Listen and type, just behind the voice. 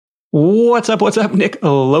What's up? What's up? Nick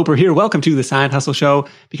Loper here. Welcome to the Side Hustle Show,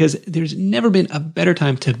 because there's never been a better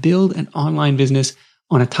time to build an online business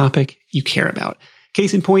on a topic you care about.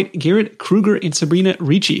 Case in point, Garrett Kruger and Sabrina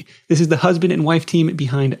Ricci. This is the husband and wife team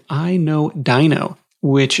behind I Know Dino,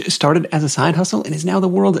 which started as a side hustle and is now the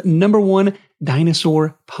world's #1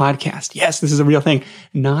 dinosaur podcast. Yes, this is a real thing.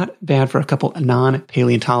 Not bad for a couple of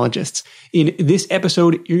non-paleontologists. In this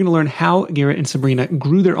episode, you're going to learn how Garrett and Sabrina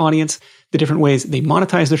grew their audience, the different ways they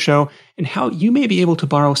monetize their show, and how you may be able to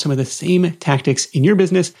borrow some of the same tactics in your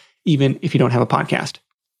business, even if you don't have a podcast.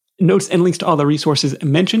 Notes and links to all the resources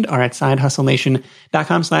mentioned are at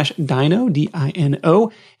sidehustlenation.com/dino,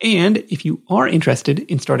 D-I-N-O. And if you are interested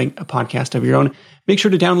in starting a podcast of your own, make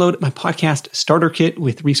sure to download my podcast starter kit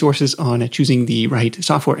with resources on choosing the right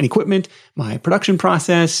software and equipment, my production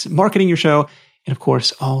process, marketing your show, and of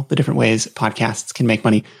course, all the different ways podcasts can make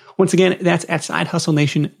money. Once again, that's at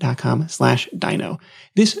sidehustlenation.com/dino.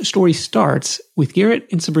 This story starts with Garrett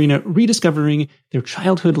and Sabrina rediscovering their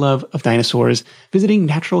childhood love of dinosaurs, visiting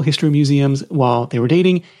natural history museums while they were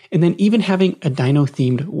dating, and then even having a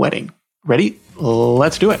dino-themed wedding. Ready?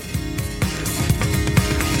 Let's do it.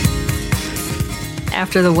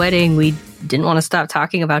 After the wedding, we didn't want to stop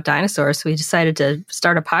talking about dinosaurs, so we decided to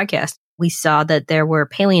start a podcast. We saw that there were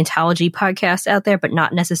paleontology podcasts out there, but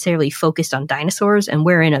not necessarily focused on dinosaurs. And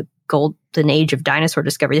we're in a golden age of dinosaur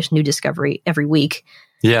discovery. There's new discovery every week.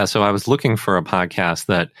 Yeah, so I was looking for a podcast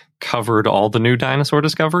that covered all the new dinosaur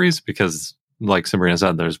discoveries because, like Sabrina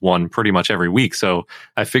said, there's one pretty much every week. So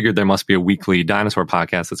I figured there must be a weekly dinosaur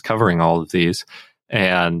podcast that's covering all of these.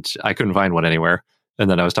 And I couldn't find one anywhere. And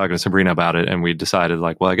then I was talking to Sabrina about it, and we decided,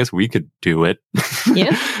 like, well, I guess we could do it.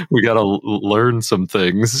 Yeah. We got to learn some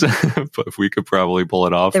things, but we could probably pull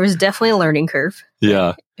it off. There was definitely a learning curve.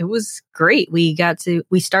 Yeah. It was great. We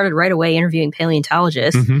started right away interviewing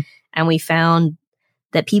paleontologists, and we found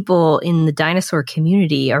that people in the dinosaur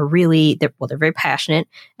community are they're very passionate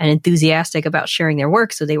and enthusiastic about sharing their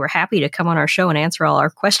work. So they were happy to come on our show and answer all our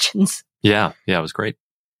questions. Yeah. Yeah. It was great.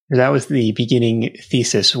 That was the beginning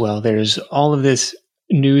thesis. Well, there's all of this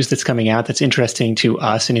news that's coming out that's interesting to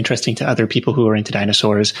us and interesting to other people who are into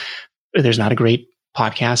dinosaurs. There's not a great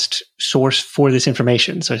podcast source for this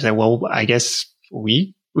information. So I said, well, I guess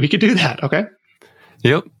we could do that. Okay.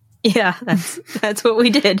 Yep. Yeah, that's what we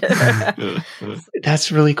did.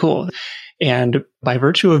 That's really cool. And by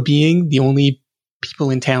virtue of being the only people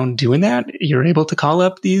in town doing that, you're able to call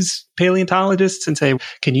up these paleontologists and say,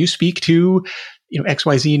 can you speak to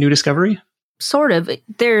XYZ new discovery? Sort of.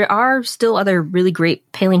 There are still other really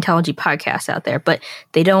great paleontology podcasts out there, but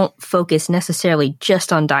they don't focus necessarily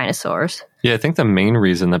just on dinosaurs. Yeah, I think the main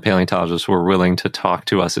reason that paleontologists were willing to talk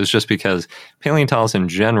to us is just because paleontologists in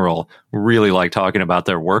general really like talking about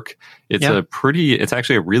their work. It's it's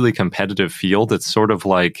actually a really competitive field. It's sort of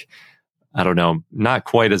like, I don't know, not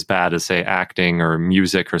quite as bad as, say, acting or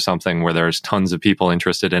music or something where there's tons of people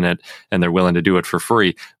interested in it and they're willing to do it for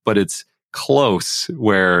free. But it's close,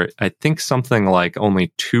 where I think something like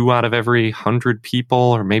only 2 out of every 100 people,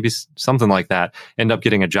 or maybe something like that, end up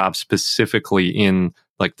getting a job specifically in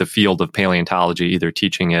like the field of paleontology, either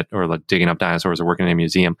teaching it or like digging up dinosaurs or working in a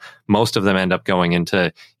museum. Most of them end up going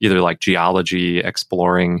into either like geology,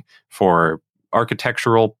 exploring for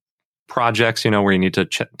architectural projects, where you need to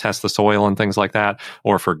test the soil and things like that,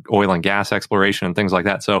 or for oil and gas exploration and things like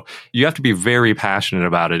that. So you have to be very passionate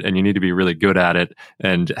about it, and you need to be really good at it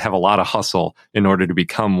and have a lot of hustle in order to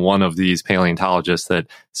become one of these paleontologists that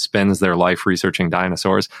spends their life researching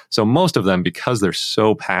dinosaurs. So most of them, because they're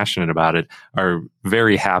so passionate about it, are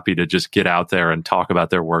very happy to just get out there and talk about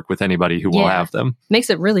their work with anybody who will have them. Makes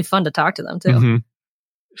it really fun to talk to them too.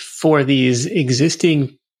 For these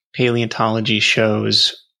existing paleontology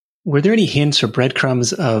shows, were there any hints or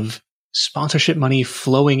breadcrumbs of sponsorship money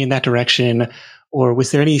flowing in that direction? Or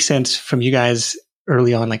was there any sense from you guys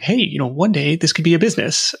early on, like, hey, one day this could be a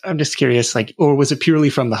business? I'm just curious, or was it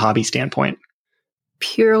purely from the hobby standpoint?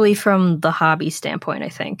 Purely from the hobby standpoint, I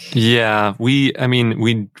think. Yeah, we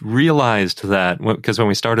realized that because when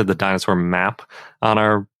we started the dinosaur map on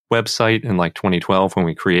our website in like 2012, when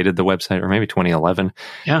we created the website, or maybe 2011,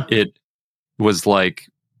 it was like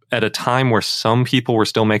at a time where some people were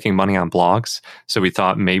still making money on blogs. So we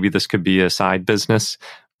thought maybe this could be a side business,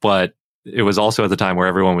 but it was also at the time where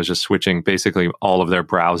everyone was just switching basically all of their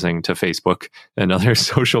browsing to Facebook and other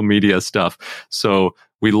social media stuff. So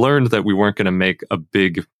we learned that we weren't going to make a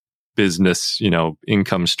big business,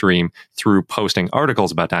 income stream through posting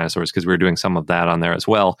articles about dinosaurs, because we were doing some of that on there as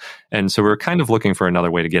well. And so we were kind of looking for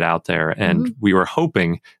another way to get out there, and we were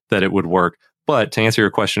hoping that it would work. But to answer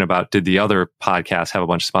your question about did the other podcasts have a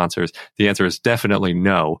bunch of sponsors, the answer is definitely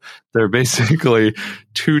no. There are basically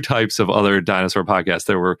two types of other dinosaur podcasts.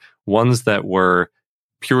 There were ones that were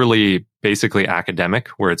purely basically academic,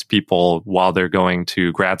 where it's people while they're going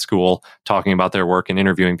to grad school talking about their work and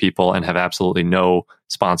interviewing people and have absolutely no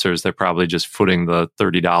sponsors. They're probably just footing the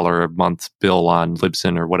 $30 a month bill on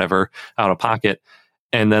Libsyn or whatever out of pocket.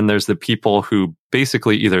 And then there's the people who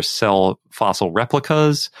basically either sell fossil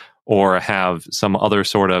replicas or have some other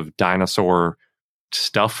sort of dinosaur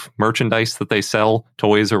stuff, merchandise that they sell,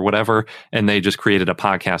 toys or whatever, and they just created a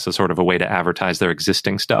podcast as sort of a way to advertise their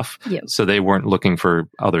existing stuff. Yep. So they weren't looking for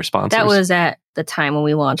other sponsors. That was at the time when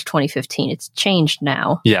we launched 2015. It's changed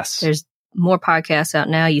now. Yes. There's more podcasts out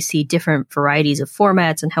now. You see different varieties of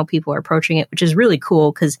formats and how people are approaching it, which is really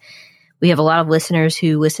cool because we have a lot of listeners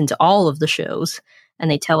who listen to all of the shows and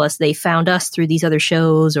they tell us they found us through these other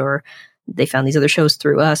shows or they found these other shows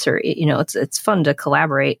through us, or, it's fun to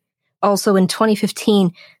collaborate. Also in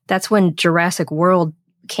 2015, that's when Jurassic World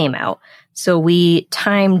came out. So we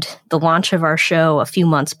timed the launch of our show a few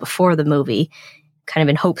months before the movie, kind of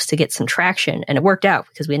in hopes to get some traction. And it worked out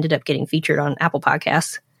because we ended up getting featured on Apple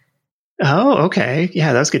Podcasts. Oh, okay.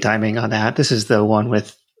 Yeah, that was good timing on that. This is the one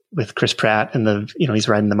with Chris Pratt and he's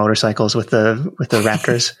riding the motorcycles with the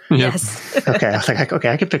raptors. Yes. Okay. I was like, okay,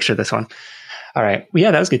 I can picture this one. All right. Well,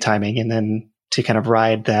 yeah, that was good timing. And then to kind of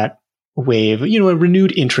ride that wave, a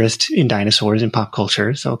renewed interest in dinosaurs and pop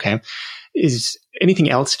culture. So, okay. Is anything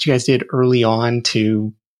else that you guys did early on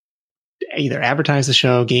to either advertise the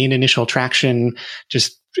show, gain initial traction,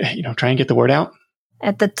 just, try and get the word out?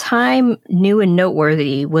 At the time, new and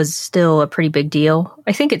noteworthy was still a pretty big deal.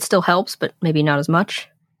 I think it still helps, but maybe not as much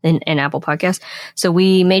in Apple Podcasts. So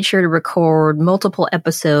we made sure to record multiple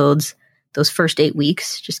episodes those first 8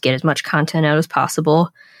 weeks, just get as much content out as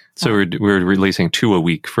possible. So we're releasing 2 a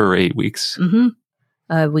week for 8 weeks.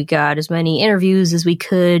 Mm-hmm. We got as many interviews as we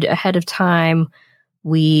could ahead of time.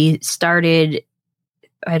 We started,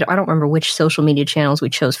 I don't remember which social media channels we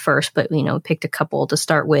chose first, but, picked a couple to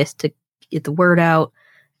start with to get the word out,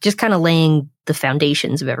 just kind of laying the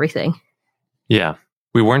foundations of everything. Yeah.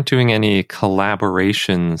 We weren't doing any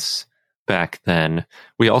collaborations back then.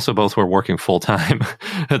 We also both were working full time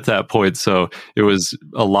at that point. So it was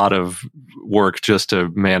a lot of work just to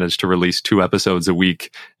manage to release 2 episodes a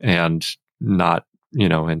week and not,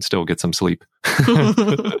 and still get some sleep.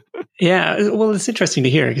 Yeah. Well, it's interesting to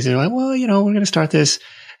hear because they're like, well, we're going to start this,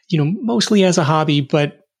 mostly as a hobby,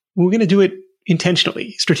 but we're going to do it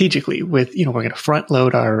intentionally, strategically with, we're going to front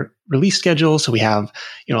load our release schedule. So we have,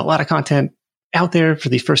 a lot of content out there for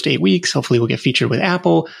these first 8 weeks. Hopefully we'll get featured with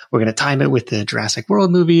Apple. We're going to time it with the Jurassic World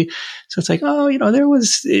movie. So it's like,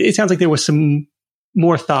 it sounds like there was some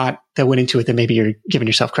more thought that went into it than maybe you're giving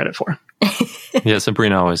yourself credit for. Yeah,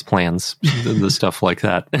 Sabrina always plans the stuff like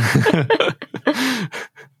that.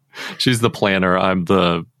 She's the planner. I'm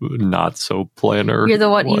the not so planner. You're the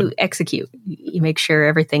one you execute. You make sure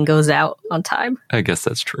everything goes out on time. I guess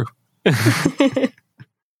that's true.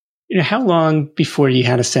 How long before you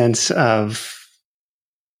had a sense of,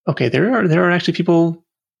 okay, there are actually people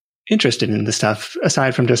interested in this stuff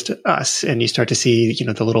aside from just us, and you start to see,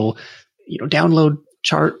 the little, download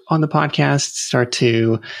chart on the podcast start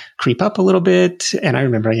to creep up a little bit. And I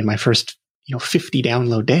remember in my first, 50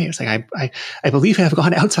 download day, it's like, I believe I have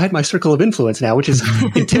gone outside my circle of influence now, which is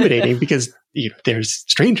intimidating because there's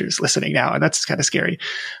strangers listening now, and that's kind of scary.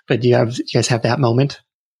 But you guys have that moment?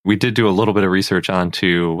 We did do a little bit of research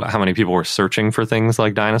onto how many people were searching for things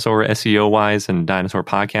like dinosaur SEO-wise and dinosaur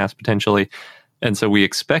podcasts potentially. And so we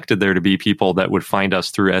expected there to be people that would find us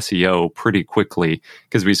through SEO pretty quickly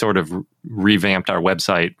because we sort of revamped our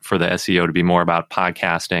website for the SEO to be more about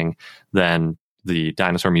podcasting than the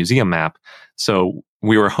Dinosaur Museum map. So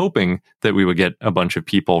we were hoping that we would get a bunch of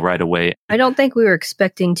people right away. I don't think we were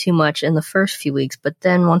expecting too much in the first few weeks, but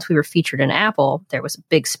then once we were featured in Apple, there was a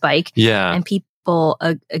big spike. Yeah. And people,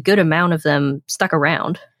 a good amount of them stuck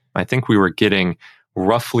around. I think we were getting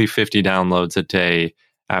roughly 50 downloads a day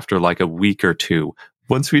after like a week or two.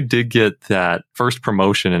 Once we did get that first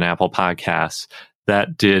promotion in Apple Podcasts,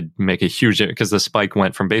 that did make a huge difference because the spike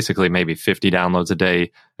went from basically maybe 50 downloads a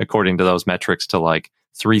day, according to those metrics, to like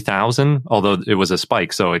 3,000, although it was a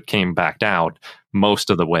spike. So it came back down most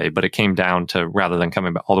of the way, but it came down to, rather than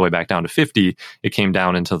coming all the way back down to 50, it came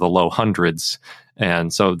down into the low hundreds.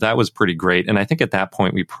 And so that was pretty great. And I think at that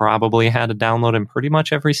point, we probably had a download in pretty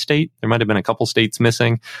much every state. There might have been a couple states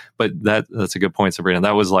missing, but that's a good point, Sabrina.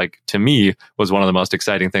 That was like, to me, was one of the most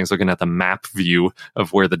exciting things, looking at the map view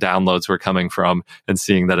of where the downloads were coming from and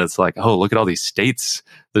seeing that it's like, oh, look at all these states.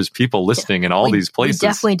 There's people listening in all these places. We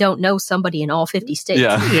definitely don't know somebody in all 50 states.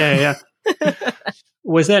 Yeah. Yeah.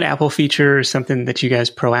 Was that Apple feature something that you guys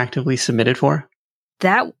proactively submitted for?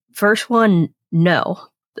 That first one, no.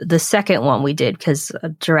 The second one we did because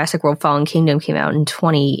Jurassic World Fallen Kingdom came out in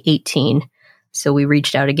 2018. So we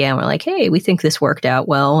reached out again. We're like, hey, we think this worked out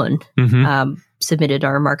well, and submitted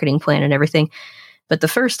our marketing plan and everything. But the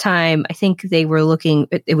first time, I think they were looking,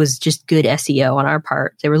 it was just good SEO on our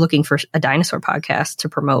part. They were looking for a dinosaur podcast to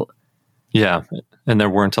promote. Yeah. And there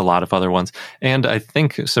weren't a lot of other ones. And I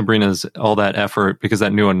think Sabrina's, all that effort, because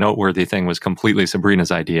that new and noteworthy thing was completely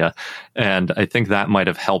Sabrina's idea. And I think that might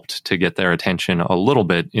have helped to get their attention a little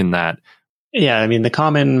bit in that. Yeah. I mean, the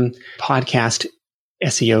common podcast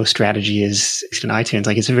SEO strategy is in iTunes.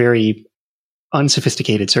 Like, it's a very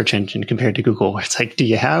unsophisticated search engine compared to Google, where it's like, do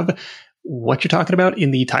you have what you're talking about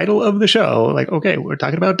in the title of the show? Like, okay, we're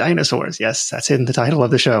talking about dinosaurs. Yes, that's in the title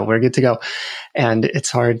of the show. We're good to go. And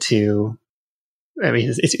it's hard to, I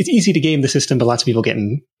mean, it's easy to game the system, but lots of people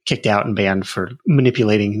getting kicked out and banned for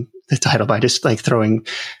manipulating the title by just like throwing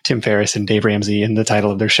Tim Ferriss and Dave Ramsey in the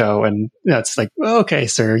title of their show. And that's like, well, okay,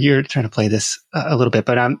 sir, you're trying to play this a little bit.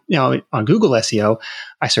 But on Google SEO,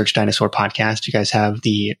 I searched Dinosaur Podcast. You guys have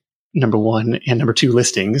the number 1 and number 2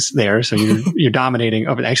 listings there. So you're dominating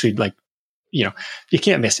over, actually, like, you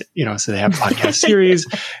can't miss it, so they have podcast series,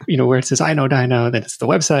 where it says, I Know Dino, then it's the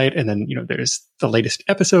website. And then, there's the latest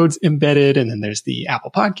episodes embedded, and then there's the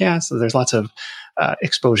Apple podcast. So there's lots of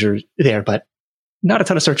exposure there, but not a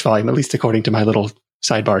ton of search volume, at least according to my little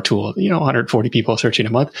sidebar tool, 140 people searching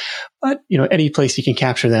a month, but any place you can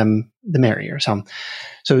capture them, the merrier. So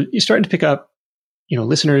you're starting to pick up,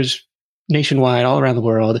 listeners nationwide, all around the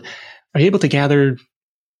world. Are you able to gather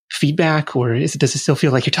feedback, or does it still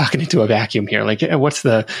feel like you're talking into a vacuum here? Like, what's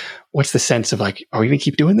the sense of like, are we going to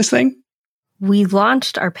keep doing this thing? We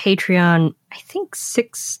launched our Patreon, I think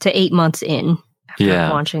 6 to 8 months in after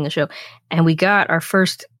launching the show, and we got our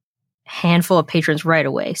first handful of patrons right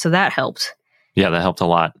away. So that helped. Yeah, that helped a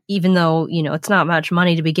lot. Even though, it's not much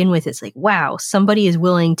money to begin with, it's like, wow, somebody is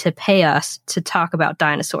willing to pay us to talk about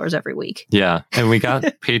dinosaurs every week. Yeah. And we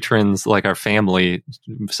got patrons, like our family,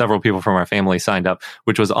 several people from our family signed up,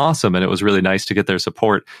 which was awesome. And it was really nice to get their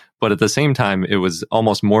support. But at the same time, it was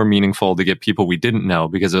almost more meaningful to get people we didn't know,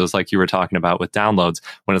 because it was like you were talking about with downloads,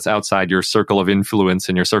 when it's outside your circle of influence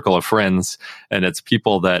and your circle of friends, and it's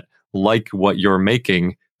people that like what you're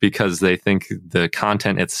making because they think the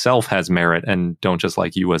content itself has merit and don't just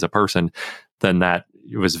like you as a person, then that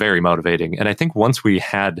it was very motivating. And I think once we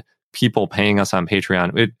had people paying us on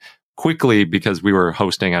Patreon, it quickly, because we were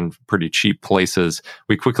hosting on pretty cheap places,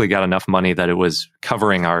 we quickly got enough money that it was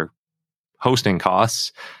covering our hosting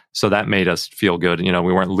costs. So that made us feel good. We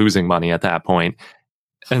weren't losing money at that point.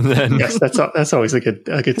 And then yes, that's always a good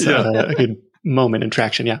moment in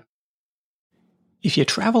traction. Yeah. If you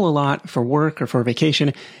travel a lot for work or for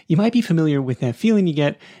vacation, you might be familiar with that feeling you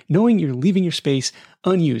get knowing you're leaving your space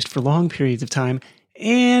unused for long periods of time,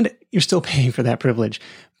 and you're still paying for that privilege.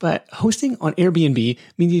 But hosting on Airbnb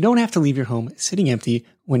means you don't have to leave your home sitting empty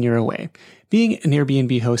when you're away. Being an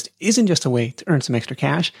Airbnb host isn't just a way to earn some extra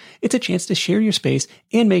cash. It's a chance to share your space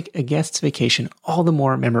and make a guest's vacation all the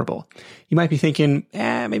more memorable. You might be thinking,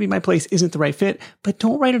 maybe my place isn't the right fit, but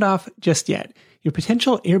don't write it off just yet. Your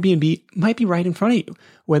potential Airbnb might be right in front of you.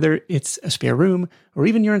 Whether it's a spare room or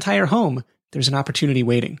even your entire home, there's an opportunity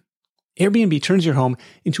waiting. Airbnb turns your home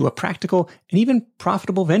into a practical and even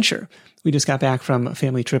profitable venture. We just got back from a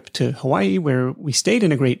family trip to Hawaii where we stayed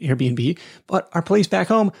in a great Airbnb, but our place back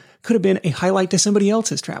home could have been a highlight to somebody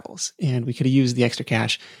else's travels, and we could have used the extra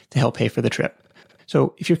cash to help pay for the trip.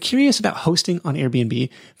 So if you're curious about hosting on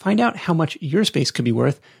Airbnb, find out how much your space could be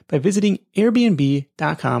worth by visiting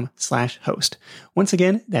airbnb.com/host. Once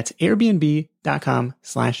again, that's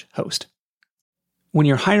airbnb.com/host. When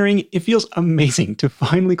you're hiring, it feels amazing to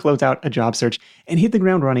finally close out a job search and hit the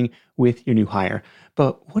ground running with your new hire.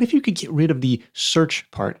 But what if you could get rid of the search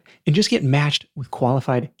part and just get matched with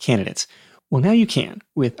qualified candidates? Well, now you can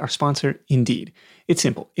with our sponsor, Indeed. It's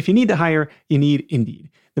simple. If you need to hire, you need Indeed.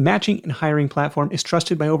 The matching and hiring platform is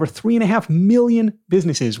trusted by over 3.5 million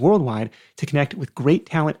businesses worldwide to connect with great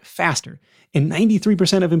talent faster. And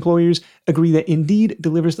 93% of employers agree that Indeed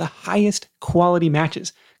delivers the highest quality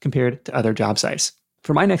matches compared to other job sites.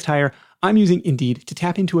 For my next hire, I'm using Indeed to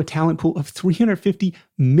tap into a talent pool of 350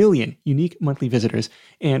 million unique monthly visitors.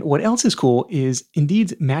 And what else is cool is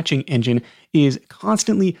Indeed's matching engine is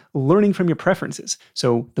constantly learning from your preferences.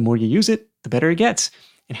 So the more you use it, the better it gets.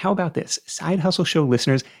 And how about this? Side Hustle Show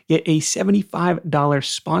listeners get a $75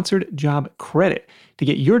 sponsored job credit to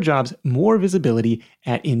get your jobs more visibility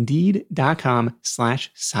at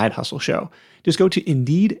Indeed.com/Side Hustle Show. Just go to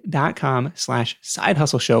Indeed.com/Side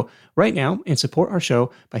Hustle Show right now and support our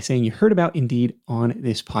show by saying you heard about Indeed on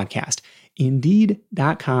this podcast.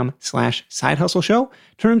 Indeed.com/Side Hustle Show.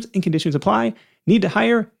 Terms and conditions apply. Need to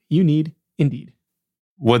hire? You need Indeed.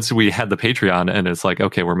 Once we had the Patreon and it's like,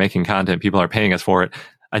 okay, we're making content, people are paying us for it.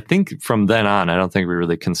 I think from then on, I don't think we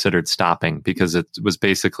really considered stopping because it was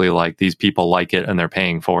basically like these people like it and they're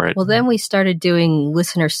paying for it. Well, then we started doing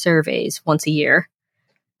listener surveys once a year,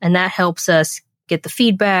 and that helps us get the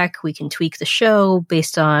feedback. We can tweak the show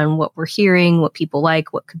based on what we're hearing, what people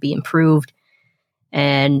like, what could be improved.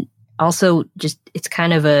 And also just it's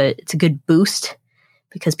a good boost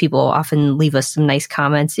because people often leave us some nice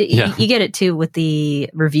comments. You get it too with the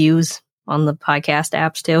reviews on the podcast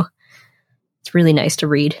apps too. It's really nice to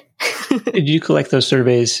read. Did you collect those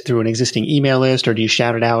surveys through an existing email list, or do you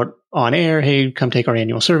shout it out on air? Hey, come take our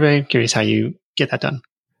annual survey. Curious how you get that done.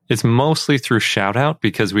 It's mostly through shout out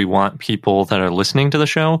because we want people that are listening to the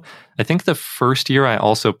show. I think the first year I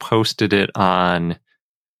also posted it on,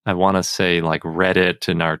 I want to say like Reddit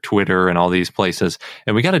and our Twitter and all these places.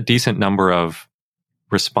 And we got a decent number of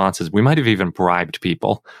responses. We might have even bribed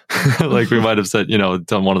people. Like we might have said,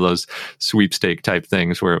 done one of those sweepstake type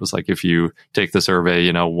things where it was like, if you take the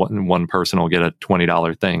survey, one person will get a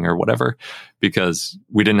 $20 thing or whatever, because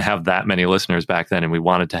we didn't have that many listeners back then. And we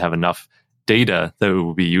wanted to have enough data that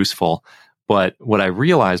would be useful. But what I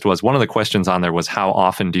realized was one of the questions on there was, how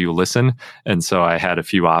often do you listen? And so I had a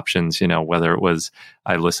few options, whether it was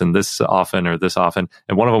I listen this often or this often.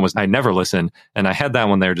 And one of them was I never listen. And I had that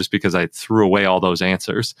one there just because I threw away all those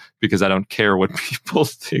answers because I don't care what people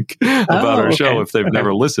think about our show if they've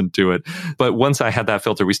never listened to it. But once I had that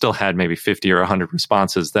filter, we still had maybe 50 or 100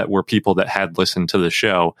 responses that were people that had listened to the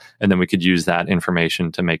show. And then we could use that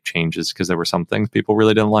information to make changes because there were some things people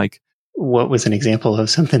really didn't like. What was an example of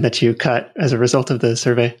something that you cut as a result of the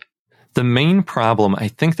survey? The main problem, I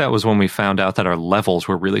think that was when we found out that our levels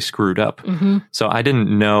were really screwed up. Mm-hmm. So I didn't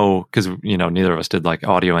know, because, neither of us did like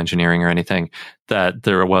audio engineering or anything, that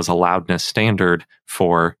there was a loudness standard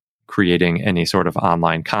for creating any sort of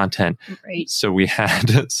online content. Right. So we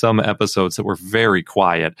had some episodes that were very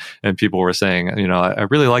quiet and people were saying, I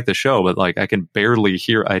really like the show, but like I can barely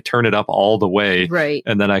hear, I turn it up all the way. Right.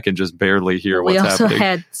 And then I can just barely hear what's happening. We also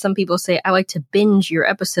had some people say, I like to binge your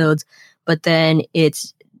episodes, but then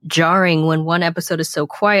it's jarring when one episode is so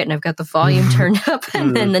quiet and I've got the volume turned up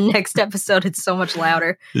and then the next episode it's so much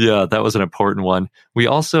louder. Yeah, that was an important one. We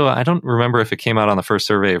also, I don't remember if it came out on the first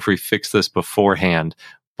survey, if we fixed this beforehand,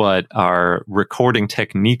 but our recording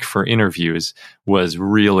technique for interviews was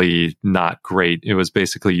really not great. It was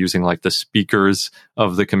basically using like the speakers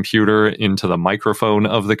of the computer into the microphone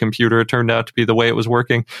of the computer. It turned out to be the way it was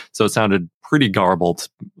working. So it sounded pretty garbled,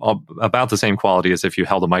 about the same quality as if you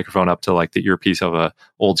held a microphone up to like the earpiece of a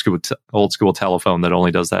old school telephone that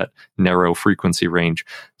only does that narrow frequency range.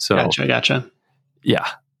 So Gotcha. Yeah.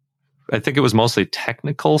 I think it was mostly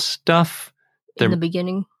technical stuff. In the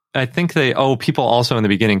beginning? I think people also in the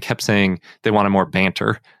beginning kept saying they wanted more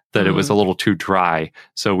banter, that it was a little too dry.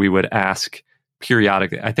 So we would ask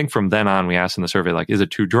periodically. I think from then on, we asked in the survey, like, is it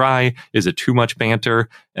too dry? Is it too much banter?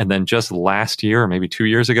 And then just last year, or maybe 2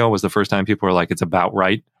 years ago, was the first time people were like, it's about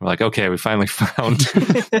right. We're like, okay, we finally found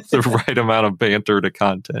the right amount of banter to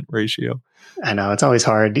content ratio. I know it's always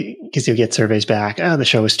hard because you get surveys back. Oh, the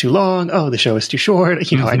show is too long. Oh, the show is too short.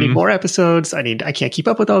 I need more episodes. I can't keep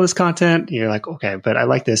up with all this content. You're like, okay, but I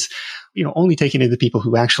like this, only taking in the people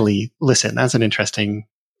who actually listen. That's an interesting,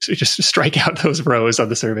 so just strike out those rows on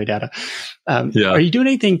the survey data. Are you doing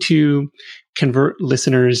anything to convert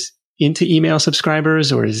listeners into email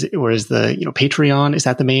subscribers, or is the Patreon, is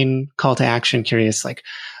that the main call to action? Curious, like,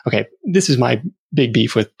 okay, this is my big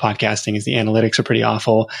beef with podcasting is the analytics are pretty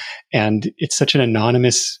awful, and it's such an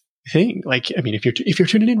anonymous thing. Like, I mean, if you're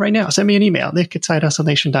tuning in right now, send me an email,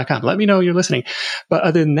 nick@sidehustlenation.com. Let me know you're listening. But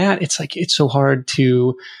other than that, it's like it's so hard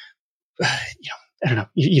to, I don't know.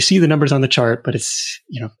 You see the numbers on the chart, but it's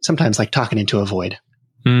sometimes like talking into a void.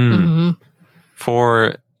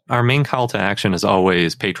 For our main call to action is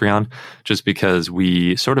always Patreon, just because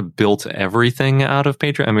we sort of built everything out of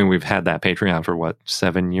Patreon. I mean, we've had that Patreon for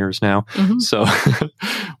 7 years now. So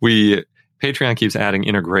Patreon keeps adding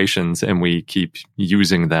integrations and we keep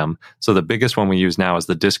using them. So the biggest one we use now is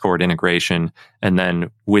the Discord integration. And then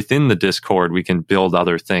within the Discord, we can build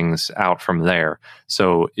other things out from there.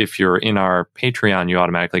 So if you're in our Patreon, you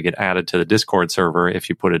automatically get added to the Discord server if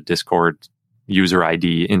you put a Discord user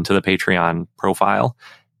ID into the Patreon profile.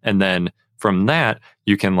 And then from that,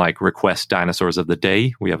 you can like request dinosaurs of the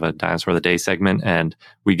day. We have a dinosaur of the day segment, and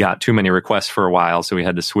we got too many requests for a while, so we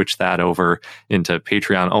had to switch that over into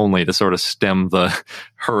Patreon only to sort of stem the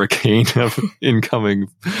hurricane of incoming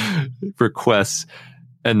requests.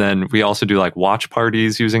 And then we also do like watch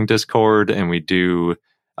parties using Discord, and we do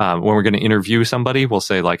when we're going to interview somebody, we'll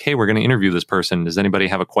say like, hey, we're going to interview this person. Does anybody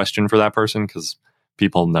have a question for that person? Because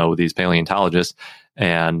people know these paleontologists.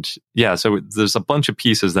 And yeah, so there's a bunch of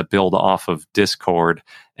pieces that build off of Discord.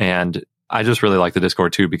 And I just really like the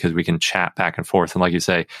Discord too, because we can chat back and forth. And like you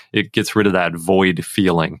say, it gets rid of that void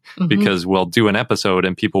feeling, because we'll do an episode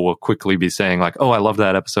and people will quickly be saying like, oh, I love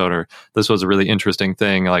that episode, or this was a really interesting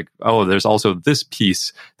thing. Like, oh, there's also this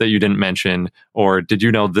piece that you didn't mention, or did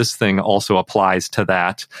you know this thing also applies to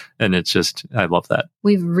that? And it's just, I love that.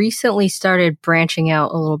 We've recently started branching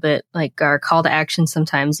out a little bit. Like our call to action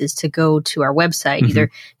sometimes is to go to our website, either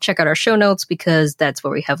check out our show notes, because that's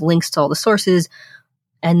where we have links to all the sources,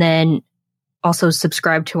 and then also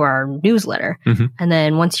subscribe to our newsletter. And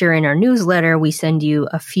then once you're in our newsletter, we send you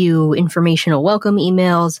a few informational welcome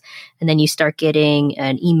emails, and then you start getting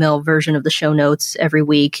an email version of the show notes every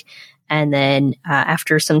week. And then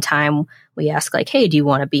after some time, we ask like, hey, do you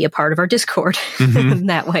want to be a part of our Discord?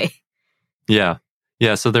 That way. Yeah.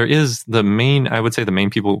 Yeah, so there is the main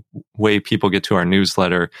way people get to our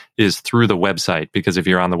newsletter is through the website, because if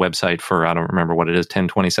you're on the website for, I don't remember what it is, 10,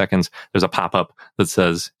 20 seconds, there's a pop-up that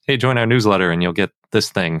says, hey, join our newsletter and you'll get this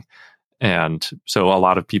thing. And so a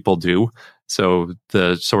lot of people do. So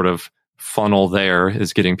the sort of funnel there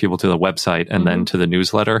is getting people to the website and then to the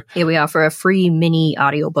newsletter. Yeah, we offer a free mini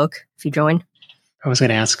audiobook if you join. I was going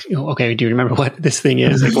to ask, okay, do you remember what this thing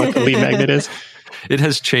is, like what the lead magnet is? It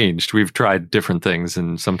has changed. We've tried different things,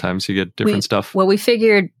 and sometimes you get different stuff. Well, we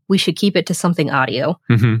figured we should keep it to something audio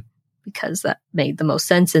because that made the most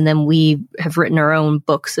sense. And then we have written our own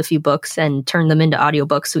books, a few books, and turned them into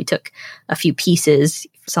audiobooks. So we took a few pieces,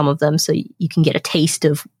 some of them, so you can get a taste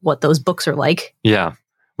of what those books are like. Yeah.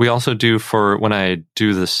 We also do, for when I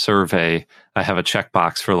do the survey, I have a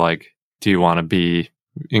checkbox for like, do you want to be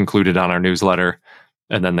included on our newsletter?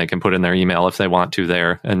 And then they can put in their email if they want to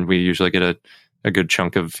there. And we usually get a good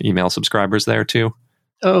chunk of email subscribers there too.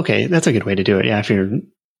 Oh, okay. That's a good way to do it. Yeah.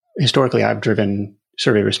 Historically, I've driven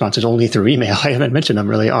survey responses only through email. I haven't mentioned them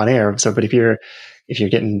really on air. So, but if you're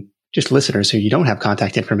getting just listeners who you don't have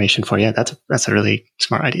contact information for yet, that's a really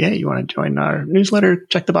smart idea. You want to join our newsletter,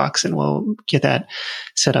 check the box and we'll get that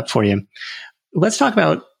set up for you. Let's talk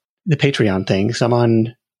about the Patreon thing. So I'm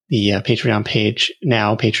on the Patreon page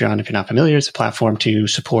now. Patreon, if you're not familiar, is a platform to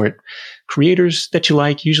support creators that you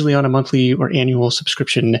like, usually on a monthly or annual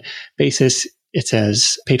subscription basis. It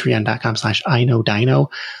says patreon.com/iknowdino.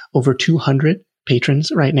 Over 200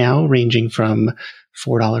 patrons right now, ranging from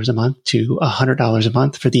 $4 a month to $100 a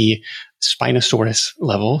month for the Spinosaurus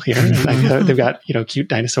level here. They've got, cute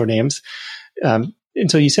dinosaur names. And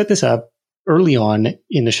so you set this up early on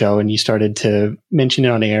in the show and you started to mention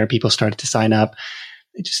it on air. People started to sign up.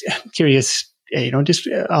 Just curious,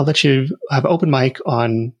 I'll let you have open mic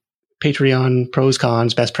on Patreon, pros,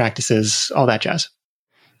 cons, best practices, all that jazz.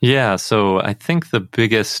 Yeah. So I think the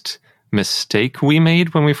biggest mistake we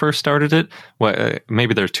made when we first started it, well,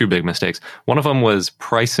 maybe there's two big mistakes. One of them was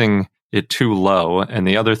pricing it too low. And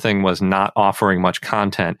the other thing was not offering much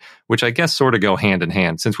content, which I guess sort of go hand in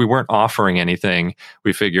hand. Since we weren't offering anything,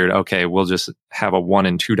 we figured, okay, we'll just have a $1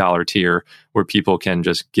 and $2 tier where people can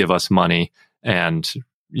just give us money and,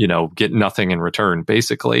 get nothing in return,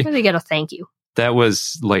 basically. They get a thank you. That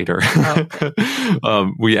was later. Oh,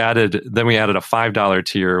 okay. We added a $5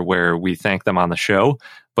 tier where we thank them on the show.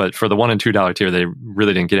 But for the $1 and $2 tier, they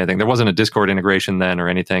really didn't get anything. There wasn't a Discord integration then or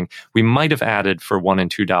anything. We might have added for $1 and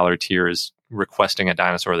 $2 tiers requesting a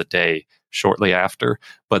dinosaur of the day shortly after,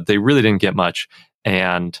 but they really didn't get much.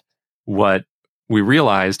 And what we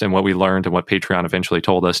realized and what we learned and what Patreon eventually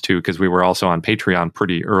told us to, because we were also on Patreon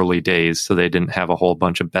pretty early days, so they didn't have a whole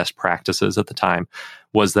bunch of best practices at the time,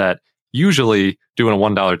 was that usually doing a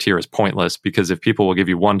 $1 tier is pointless, because if people will give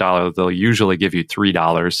you $1, they'll usually give you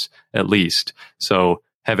 $3 at least. So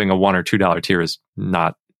having a $1 or $2 tier is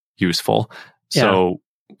not useful. Yeah. So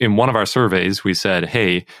in one of our surveys, we said,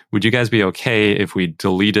 hey, would you guys be okay if we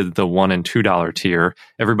deleted the $1 and $2 tier?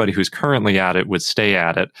 Everybody who's currently at it would stay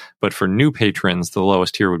at it. But for new patrons, the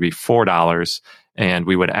lowest tier would be $4. And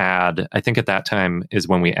we would add, I think at that time is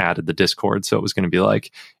when we added the Discord. So it was going to be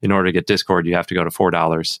like, in order to get Discord, you have to go to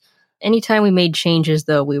 $4. Anytime we made changes,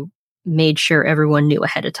 though, we made sure everyone knew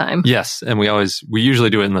ahead of time. Yes. And we usually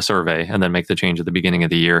do it in the survey and then make the change at the beginning of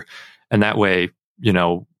the year. And that way,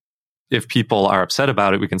 if people are upset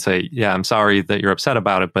about it, we can say, yeah, I'm sorry that you're upset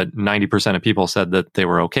about it, but 90% of people said that they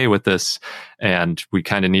were okay with this. And we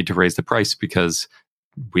kind of need to raise the price because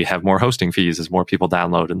we have more hosting fees as more people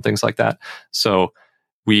download and things like that. So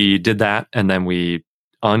we did that. And then we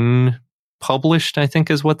unpublished, I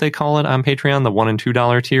think is what they call it on Patreon, the $1 and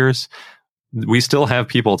 $2 tiers. We still have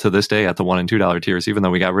people to this day at the $1 and $2 tiers, even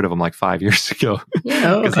though we got rid of them like 5 years ago.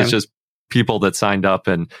 Yeah, because it's just people that signed up,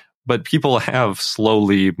 but people have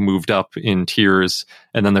slowly moved up in tiers,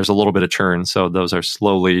 and then there's a little bit of churn, so those are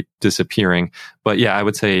slowly disappearing. But yeah, I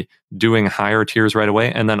would say doing higher tiers right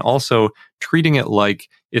away, and then also treating it like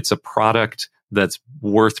it's a product that's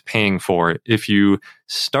worth paying for. If you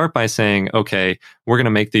start by saying, okay, we're going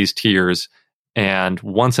to make these tiers, and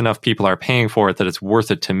once enough people are paying for it that it's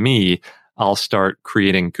worth it to me, I'll start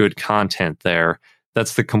creating good content there.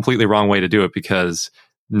 That's the completely wrong way to do it, because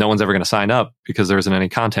no one's ever going to sign up because there isn't any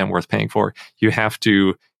content worth paying for. You have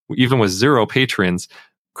to, even with 0 patrons,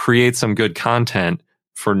 create some good content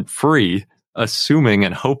for free, assuming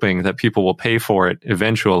and hoping that people will pay for it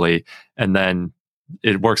eventually. And then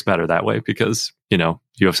it works better that way because, you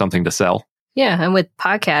have something to sell. Yeah. And with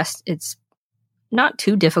podcasts, it's not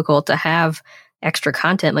too difficult to have extra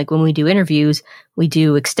content. Like when we do interviews, we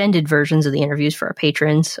do extended versions of the interviews for our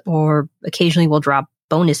patrons, or occasionally we'll drop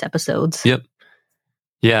bonus episodes. Yep.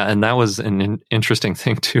 Yeah, and that was an interesting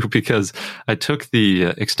thing too, because I took the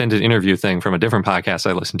extended interview thing from a different podcast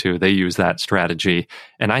I listened to. They use that strategy,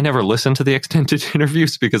 and I never listened to the extended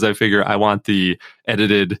interviews because I figure I want the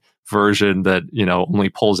edited version that, only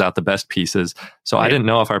pulls out the best pieces. So right. I didn't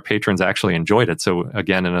know if our patrons actually enjoyed it. So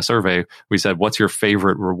again, in a survey, we said, what's your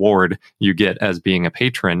favorite reward you get as being a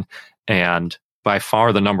patron? And by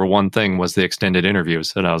far the number one thing was the extended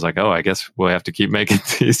interviews. And I was like, oh, I guess we'll have to keep making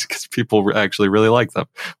these because people actually really like them.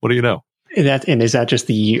 What do you know? And is that just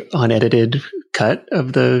the unedited cut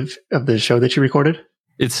of the show that you recorded?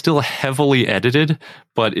 It's still heavily edited,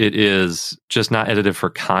 but it is just not edited for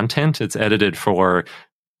content. It's edited for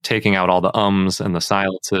taking out all the ums and the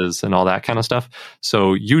silences and all that kind of stuff.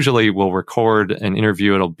 So usually we'll record an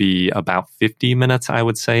interview. It'll be about 50 minutes, I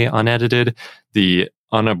would say, unedited. The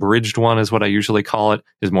unabridged one is what I usually call it,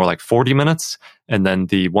 is more like 40 minutes. And then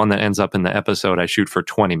the one that ends up in the episode, I shoot for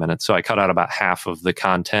 20 minutes. So I cut out about half of the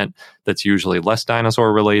content that's usually less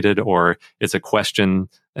dinosaur related, or it's a question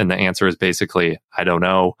and the answer is basically, I don't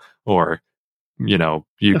know, or,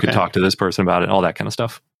 you could talk to this person about it, all that kind of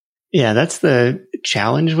stuff. Yeah, that's the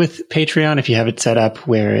challenge with Patreon. If you have it set up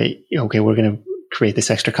where, okay, we're going to create this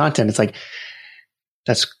extra content, it's like,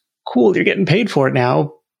 that's cool, you're getting paid for it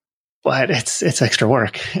now, but it's extra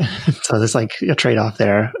work. So there's like a trade-off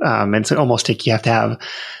there. And so almost you have to have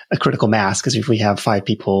a critical mass, because if we have 5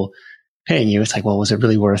 people paying you, it's like, well, was it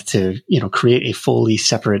really worth to, create a fully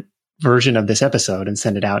separate version of this episode and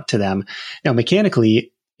send it out to them? Now,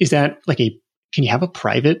 mechanically, is that can you have a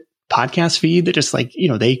private podcast feed that just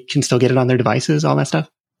they can still get it on their devices, all that stuff?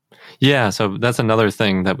 Yeah, so that's another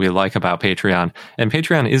thing that we like about Patreon. And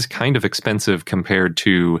Patreon is kind of expensive compared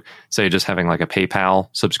to, say, just having like a PayPal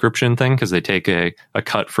subscription thing, because they take a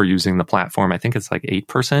cut for using the platform. I think it's like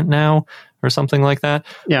 8% now or something like that.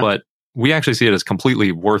 Yeah. But we actually see it as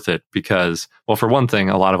completely worth it because, well, for one thing,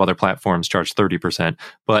 a lot of other platforms charge 30%.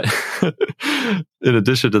 But in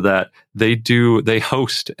addition to that, they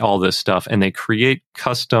host all this stuff and they create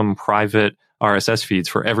custom private RSS feeds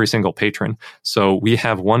for every single patron. So we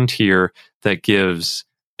have one tier that gives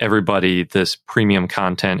everybody this premium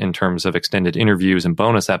content in terms of extended interviews and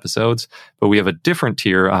bonus episodes. But we have a different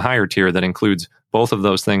tier, a higher tier, that includes both of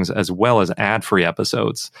those things as well as ad-free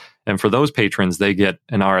episodes. And for those patrons, they get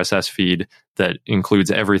an RSS feed that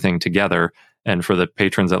includes everything together. And for the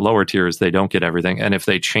patrons at lower tiers, they don't get everything. And if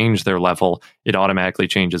they change their level, it automatically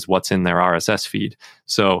changes what's in their RSS feed.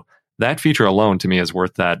 So that feature alone to me is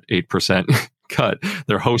worth that 8% cut.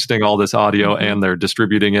 They're hosting all this audio and they're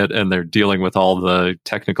distributing it and they're dealing with all the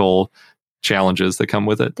technical challenges that come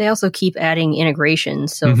with it. They also keep adding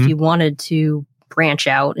integrations. So if you wanted to branch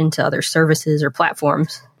out into other services or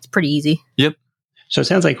platforms, it's pretty easy. Yep. So it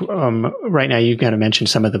sounds like right now you've got to mention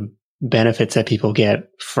some of the benefits that people get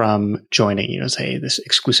from joining, say this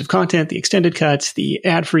exclusive content, the extended cuts, the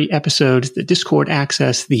ad-free episodes, the Discord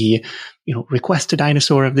access, the, request to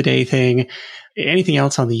dinosaur of the day thing. Anything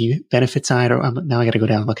else on the benefit side? Or now I got to go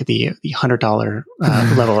down and look at the $100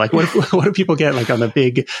 level. Like what do people get on the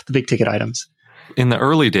big ticket items? In the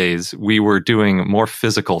early days, we were doing more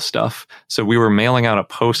physical stuff. So we were mailing out a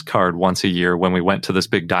postcard once a year when we went to this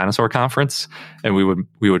big dinosaur conference, and we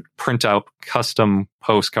would print out custom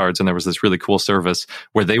postcards. And there was this really cool service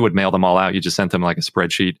where they would mail them all out. You just sent them like a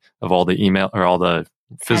spreadsheet of all the email or all the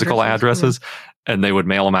physical addresses. and they would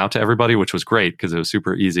mail them out to everybody, which was great because it was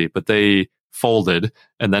super easy. But they folded,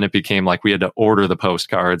 and then it became like we had to order the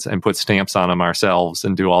postcards and put stamps on them ourselves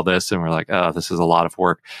and do all this. And we're like, oh, this is a lot of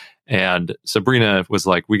work. And Sabrina was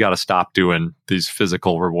like, we got to stop doing these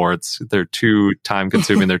physical rewards. They're too time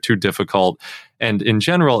consuming. They're too difficult. And in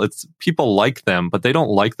general, it's people like them, but they don't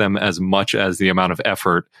like them as much as the amount of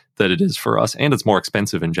effort that it is for us. And it's more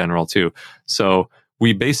expensive in general too. So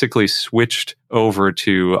we basically switched over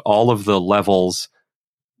to all of the levels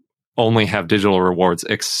only have digital rewards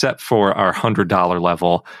except for our $100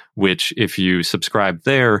 level, which if you subscribe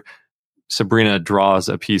there, Sabrina draws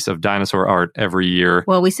a piece of dinosaur art every year.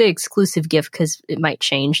 Well, we say exclusive gift because it might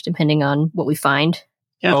change depending on what we find.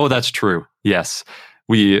 Yeah. Oh, that's true. Yes.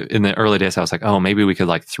 In the early days, I was like, oh, maybe we could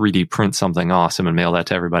like 3D print something awesome and mail that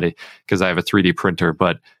to everybody because I have a 3D printer,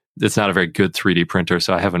 but it's not a very good 3D printer,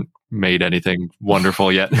 so I haven't made anything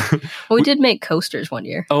wonderful yet. Well, we did make coasters one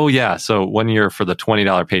year. Oh, yeah. So one year for the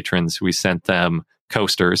 $20 patrons, we sent them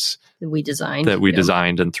coasters that we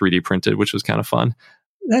designed and 3D printed, which was kind of fun.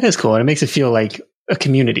 That is cool. And it makes it feel like a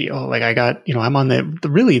community. Oh, like I got, I'm on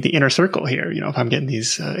the inner circle here, if I'm getting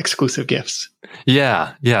these exclusive gifts.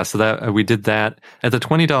 Yeah. Yeah. So that we did that at the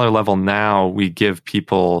 $20 level. Now we give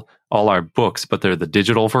people all our books, but they're the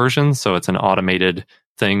digital versions. So it's an automated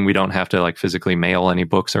thing. We don't have to like physically mail any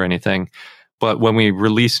books or anything. But when we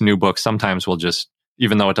release new books, sometimes we'll just,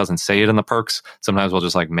 even though it doesn't say it in the perks, sometimes we'll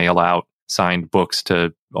just like mail out signed books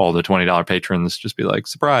to all the $20 patrons, just be like,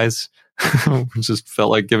 surprise. Just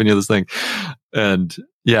felt like giving you this thing. And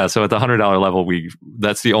yeah, so at the $100 level,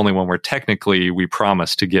 that's the only one where technically we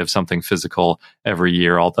promise to give something physical every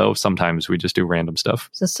year, although sometimes we just do random stuff.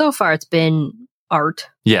 So far it's been art.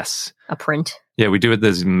 Yes. A print. Yeah, we do it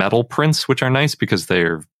as metal prints, which are nice because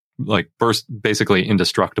they're like basically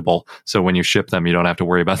indestructible. So when you ship them, you don't have to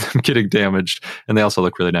worry about them getting damaged. And they also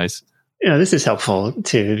look really nice. This is helpful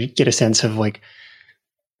to get a sense of like,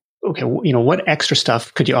 okay, what extra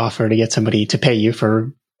stuff could you offer to get somebody to pay you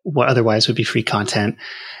for what otherwise would be free content?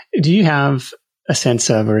 Do you have a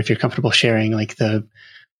sense of, or if you're comfortable sharing, like the,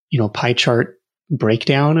 pie chart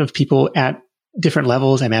breakdown of people at different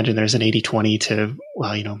levels? I imagine there's an 80-20 to,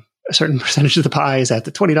 well, a certain percentage of the pie is at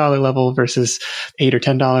the $20 level versus $8 or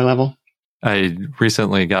 $10 level. I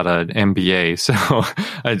recently got an MBA, so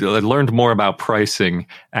I learned more about pricing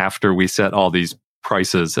after we set all these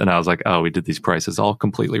prices, and I was like, oh, we did these prices all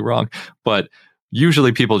completely wrong. But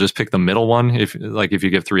usually people just pick the middle one. If you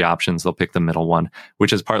give 3 options, they'll pick the middle one,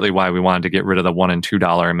 which is partly why we wanted to get rid of the $1 and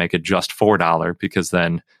 $2 and make it just $4, because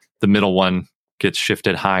then the middle one gets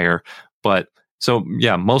shifted higher. But so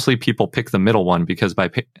yeah, mostly people pick the middle one because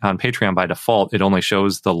on Patreon by default, it only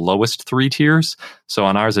shows the lowest 3 tiers. So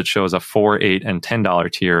on ours, it shows a $4, $8, and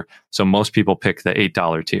 $10 tier. So most people pick the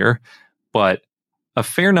 $8 tier, but a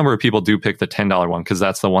fair number of people do pick the $10 one because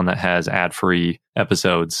that's the one that has ad-free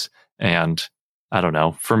episodes. And I don't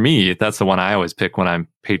know, for me, that's the one I always pick when I'm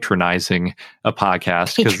patronizing a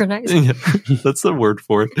podcast. Patronizing? That's the word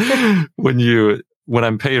for it. When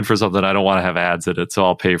I'm paying for something, I don't want to have ads in it. So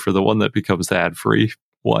I'll pay for the one that becomes the ad-free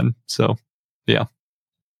one. So yeah.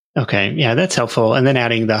 Okay. Yeah, that's helpful. And then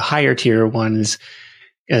adding the higher tier ones,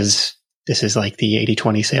 as this is like the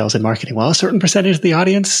 80-20 sales and marketing. Well, a certain percentage of the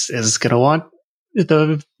audience is going to want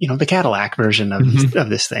the Cadillac version of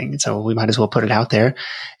this thing. So we might as well put it out there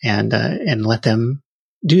and let them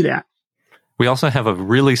do that. We also have a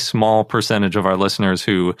really small percentage of our listeners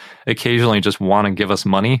who occasionally just want to give us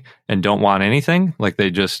money and don't want anything. Like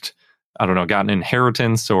they just, I don't know, got an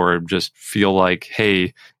inheritance or just feel like,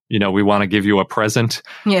 hey, we want to give you a present.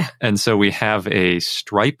 Yeah. And so we have a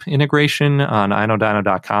Stripe integration on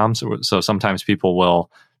inodino.com. So sometimes people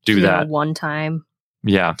will do that. One-time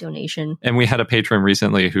donation. And we had a patron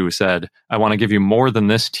recently who said, I want to give you more than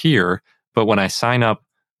this tier, but when I sign up,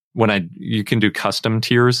 you can do custom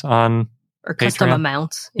tiers on or custom Patreon.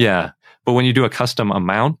 Amounts. Yeah. But when you do a custom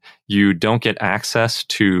amount, you don't get access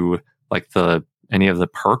to like any of the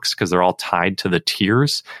perks because they're all tied to the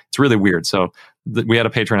tiers. It's really weird. So we had a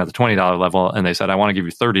patron at the $20 level and they said, I want to give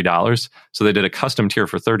you $30. So they did a custom tier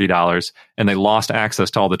for $30 and they lost access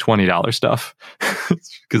to all the $20 stuff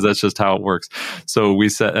because that's just how it works. So we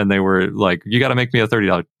said, and they were like, you got to make me a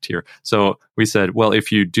 $30 tier. So we said, well,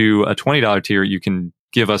 if you do a $20 tier, you can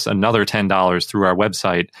give us another $10 through our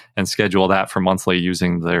website and schedule that for monthly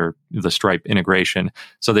using the Stripe integration.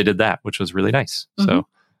 So they did that, which was really nice. Mm-hmm. So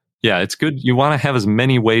yeah, it's good. You want to have as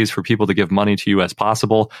many ways for people to give money to you as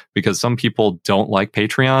possible because some people don't like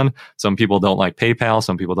Patreon. Some people don't like PayPal.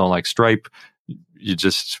 Some people don't like Stripe. You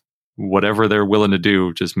just, whatever they're willing to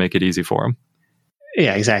do, just make it easy for them.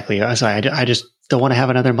 Yeah, exactly. So I just don't want to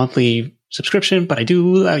have another monthly subscription, but I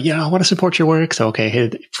do, I want to support your work. So,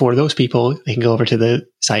 okay, for those people, they can go over to the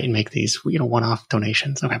site and make these, one-off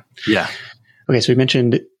donations. Okay. Yeah. Okay. So we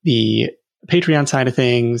mentioned the Patreon side of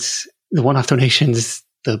things, the one-off donations,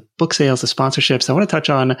 the book sales, the sponsorships. I want to touch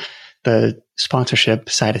on the sponsorship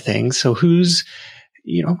side of things. So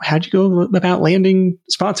how'd you go about landing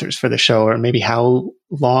sponsors for the show, or maybe how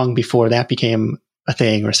long before that became a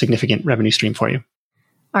thing or a significant revenue stream for you?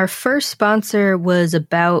 Our first sponsor was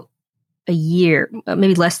about a year,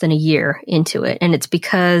 maybe less than a year into it. And it's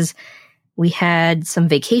because we had some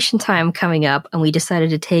vacation time coming up and we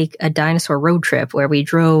decided to take a dinosaur road trip where we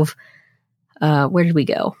drove, where did we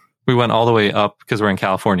go? We went all the way up because we're in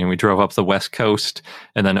California. We drove up the West Coast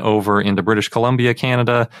and then over into British Columbia,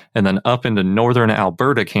 Canada, and then up into northern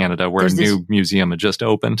Alberta, Canada, where a new museum had just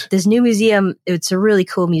opened. This new museum, it's a really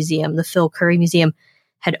cool museum. The Phil Curry Museum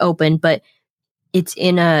had opened, but it's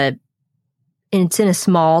in a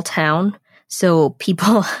small town. So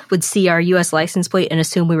people would see our U.S. license plate and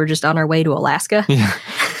assume we were just on our way to Alaska. Yeah.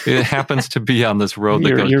 It happens to be on this road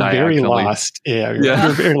that goes you're diagonally. Very lost. You're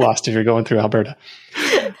very lost if you're going through Alberta.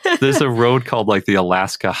 There's a road called like the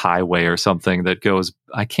Alaska Highway or something that goes,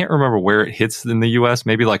 I can't remember where it hits in the U.S.,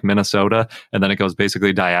 maybe like Minnesota, and then it goes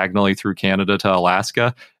basically diagonally through Canada to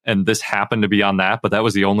Alaska. And this happened to be on that, but that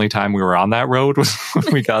was the only time we were on that road was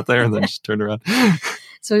when we got there and then just turned around.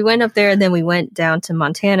 So we went up there and then we went down to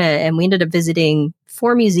Montana and we ended up visiting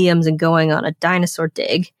 4 museums and going on a dinosaur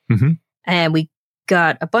dig. Mm-hmm. And we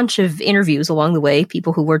got a bunch of interviews along the way,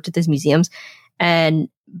 people who worked at these museums. And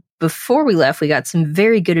before we left, we got some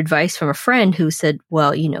very good advice from a friend who said,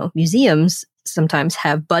 well, museums sometimes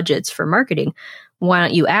have budgets for marketing. Why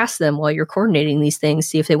don't you ask them while you're coordinating these things,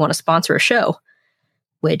 see if they want to sponsor a show?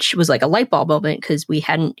 Which was like a light bulb moment because we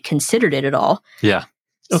hadn't considered it at all. Yeah.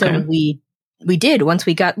 Okay. So we did once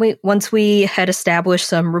we had established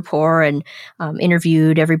some rapport and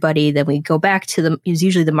interviewed everybody. Then we go back to it was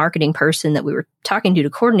usually the marketing person that we were talking to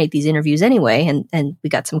coordinate these interviews anyway, and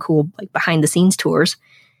we got some cool like behind the scenes tours.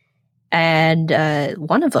 And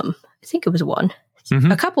one of them, I think it was one,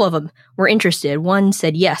 a couple of them were interested. One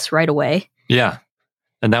said yes right away. Yeah,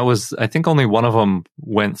 and that was I think only one of them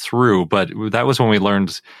went through, but that was when we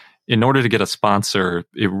learned. In order to get a sponsor,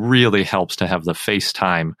 it really helps to have the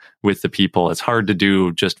FaceTime with the people. It's hard to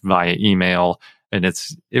do just via email, and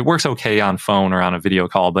it works okay on phone or on a video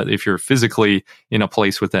call. But if you're physically in a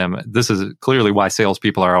place with them, this is clearly why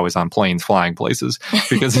salespeople are always on planes flying places,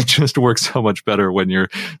 because it just works so much better when you're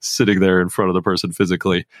sitting there in front of the person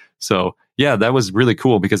physically. So yeah, that was really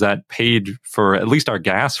cool because that paid for at least our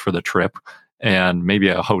gas for the trip and maybe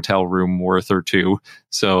a hotel room worth or two.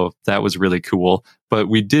 So that was really cool. But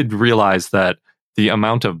we did realize that the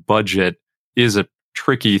amount of budget is a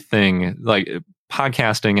tricky thing. Like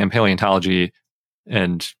podcasting and paleontology,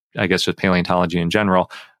 and I guess just paleontology in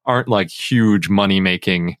general, aren't like huge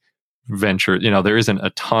money-making venture. There isn't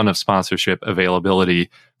a ton of sponsorship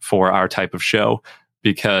availability for our type of show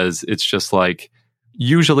because it's just like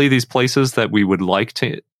usually these places that we would like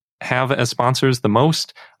to have as sponsors the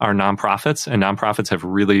most are nonprofits, and nonprofits have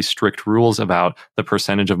really strict rules about the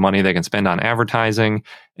percentage of money they can spend on advertising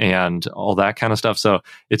and all that kind of stuff. So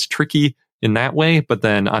it's tricky in that way. But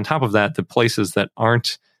then on top of that, the places that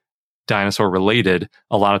aren't dinosaur related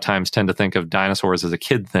a lot of times tend to think of dinosaurs as a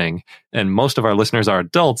kid thing. And most of our listeners are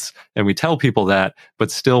adults, and we tell people that,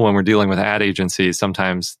 but still when we're dealing with ad agencies,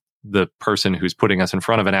 sometimes the person who's putting us in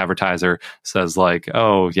front of an advertiser says like,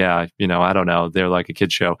 oh yeah, I don't know, they're like a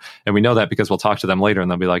kid show. And we know that because we'll talk to them later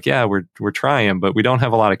and they'll be like, yeah, we're trying, but we don't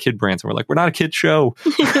have a lot of kid brands. And we're like, we're not a kid show.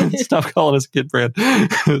 Stop calling us a kid brand.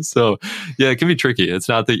 So yeah, it can be tricky. It's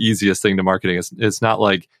not the easiest thing to marketing. It's not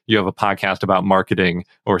like you have a podcast about marketing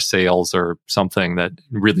or sales or something that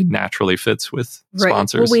really naturally fits with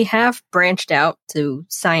sponsors. Well, we have branched out to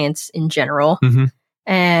science in general. Mm-hmm.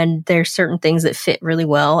 And there's certain things that fit really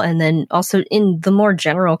well. And then also in the more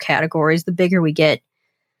general categories, the bigger we get,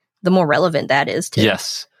 the more relevant that is too.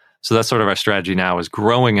 Yes. So that's sort of our strategy now, is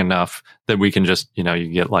growing enough that we can just, you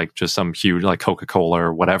get like just some huge, like Coca-Cola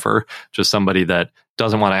or whatever, just somebody that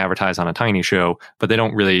doesn't want to advertise on a tiny show, but they're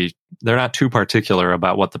not too particular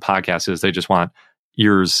about what the podcast is. They just want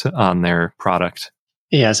ears on their product.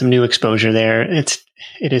 Yeah. Some new exposure there. It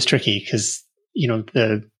is tricky because,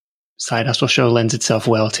 the Side Hustle Show lends itself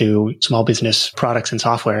well to small business products and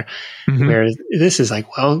software, where this is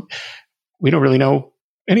like, well, we don't really know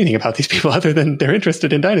anything about these people other than they're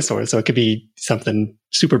interested in dinosaurs. So it could be something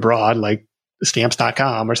super broad like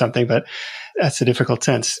stamps.com or something, but that's a difficult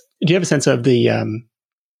sense. Do you have a sense of the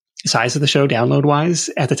size of the show download wise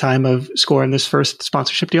at the time of scoring this first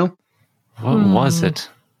sponsorship deal? What was it?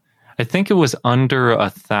 I think it was under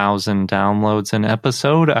 1,000 downloads an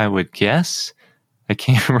episode, I would guess. I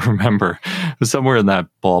can't remember. It was somewhere in that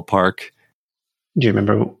ballpark. Do you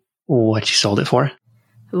remember what you sold it for?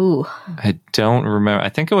 Ooh. I don't remember. I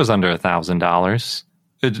think it was under $1,000.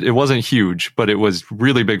 It wasn't huge, but it was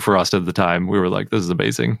really big for us at the time. We were like, this is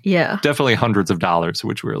amazing. Yeah. Definitely hundreds of dollars,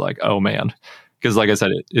 which we were like, oh man. Because like I said,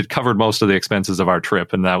 it covered most of the expenses of our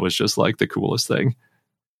trip, and that was just like the coolest thing.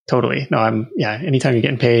 Totally. No, anytime you're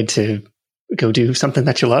getting paid to go do something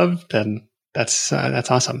that you love, then that's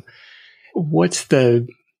awesome. What's the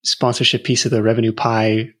sponsorship piece of the revenue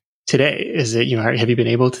pie today? Is it, have you been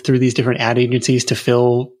able to, through these different ad agencies, to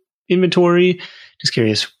fill inventory? Just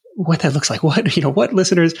curious what that looks like. What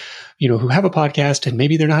listeners, who have a podcast and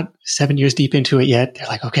maybe they're not 7 years deep into it yet, they're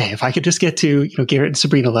like, okay, if I could just get to, Garrett and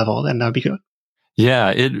Sabrina level, then that'd be good. Yeah,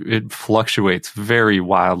 it fluctuates very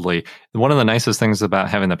wildly. One of the nicest things about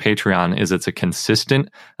having the Patreon is it's a consistent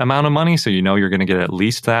amount of money. So you're going to get at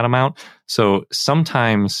least that amount. So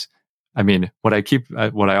sometimes, what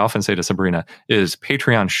I often say to Sabrina is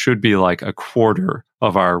Patreon should be like a quarter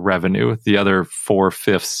of our revenue. The other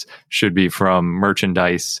 4/5 should be from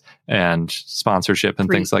merchandise and sponsorship and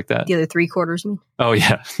things like that. The other 3/4, you mean? Oh,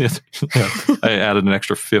 yeah. I added an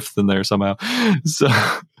extra fifth in there somehow. So,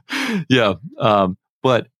 yeah.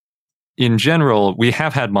 But in general, we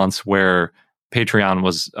have had months where Patreon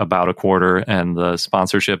was about a quarter and the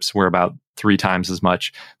sponsorships were about 3 times as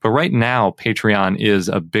much. But right now, Patreon is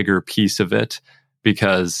a bigger piece of it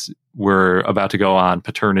because we're about to go on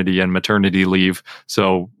paternity and maternity leave.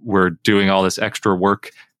 So we're doing all this extra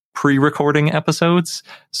work pre-recording episodes.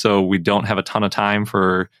 So we don't have a ton of time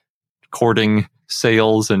for courting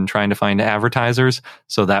sales and trying to find advertisers.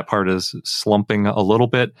 So that part is slumping a little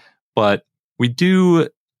bit. But we do,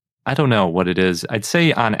 I don't know what it is. I'd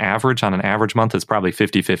say on an average month, it's probably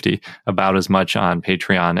 50-50, about as much on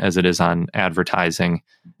Patreon as it is on advertising.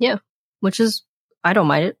 Yeah, which is, I don't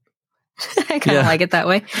mind it. I kind of like it that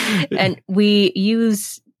way. And we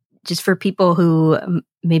use, just for people who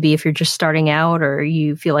maybe if you're just starting out or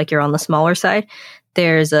you feel like you're on the smaller side,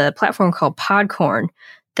 there's a platform called Podcorn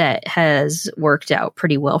that has worked out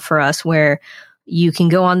pretty well for us, where you can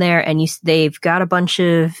go on there and they've got a bunch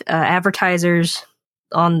of advertisers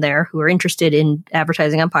on there who are interested in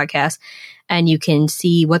advertising on podcasts, and you can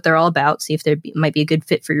see what they're all about, see if they might be a good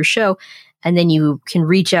fit for your show. And then you can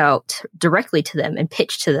reach out directly to them and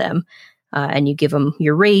pitch to them, and you give them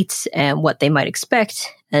your rates and what they might expect,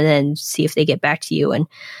 and then see if they get back to you. And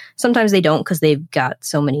sometimes they don't because they've got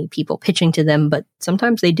so many people pitching to them, but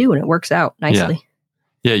sometimes they do, and it works out nicely.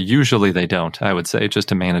 Yeah, usually they don't, I would say, just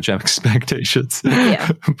to manage expectations.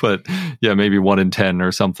 Yeah. But yeah, maybe 1 in 10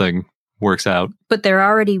 or something works out. But they're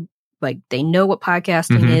already, they know what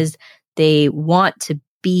podcasting is. They want to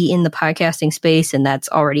be in the podcasting space, and that's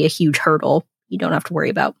already a huge hurdle you don't have to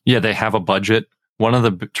worry about. Yeah, they have a budget. One of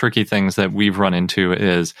the tricky things that we've run into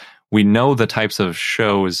is we know the types of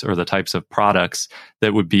shows or the types of products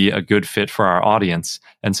that would be a good fit for our audience.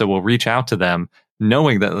 And so we'll reach out to them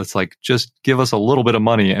knowing that it's like, just give us a little bit of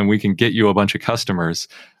money and we can get you a bunch of customers.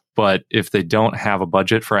 But if they don't have a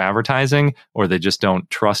budget for advertising, or they just don't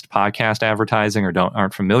trust podcast advertising or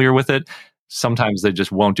aren't familiar with it, sometimes they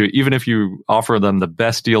just won't do it. Even if you offer them the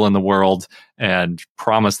best deal in the world and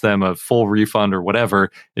promise them a full refund or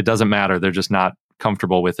whatever, it doesn't matter. They're just not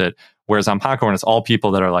comfortable with it. Whereas on Podcorn, it's all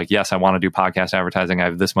people that are like, yes, I want to do podcast advertising. I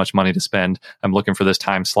have this much money to spend. I'm looking for this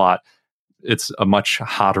time slot. It's a much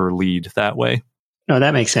hotter lead that way. No,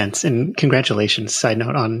 that makes sense. And congratulations, side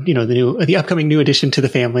note, on the upcoming new addition to the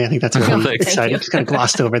family. I think that's really exciting. Just kind of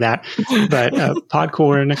glossed over that. But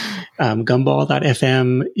Podcorn,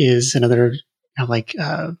 Gumball.fm is another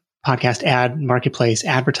podcast ad marketplace,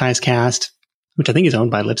 AdvertiseCast, which I think is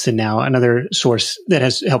owned by Libsyn now, another source that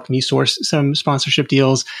has helped me source some sponsorship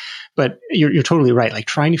deals. But you're totally right. Like,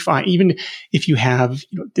 trying to find, even if you have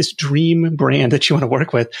this dream brand that you want to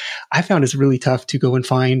work with, I found it's really tough to go and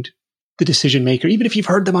find the decision maker, even if you've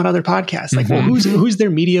heard them on other podcasts. Like, well, who's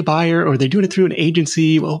their media buyer, or they're doing it through an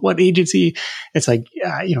agency? Well, what agency? It's like,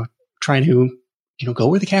 trying to, go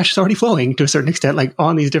where the cash is already flowing to a certain extent, like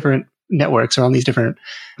on these different networks or on these different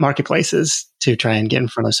marketplaces, to try and get in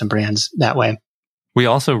front of some brands that way. We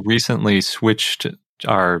also recently switched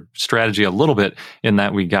our strategy a little bit in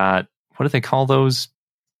that we got, what do they call those?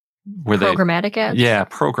 Programmatic ads? Yeah,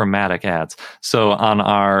 programmatic ads. So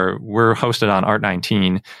we're hosted on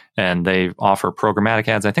Art19, and they offer programmatic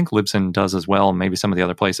ads. I think Libsyn does as well, maybe some of the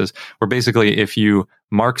other places, where basically if you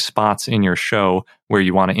mark spots in your show where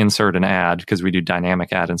you want to insert an ad, because we do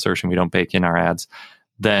dynamic ad insertion, we don't bake in our ads,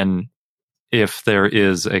 then if there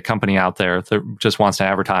is a company out there that just wants to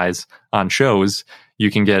advertise on shows, you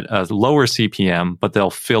can get a lower CPM, but they'll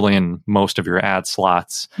fill in most of your ad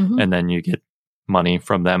slots, and then you get money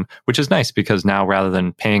from them, which is nice because now rather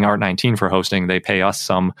than paying Art19 for hosting, they pay us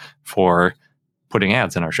some for putting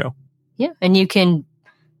ads in our show. Yeah, and you can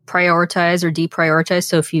prioritize or deprioritize.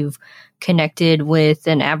 So if you've connected with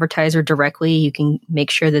an advertiser directly, you can make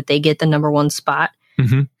sure that they get the number one spot.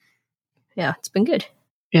 Yeah, it's been good.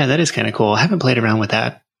 Yeah, that is kind of cool. I haven't played around with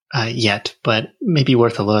that yet, but maybe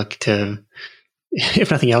worth a look to,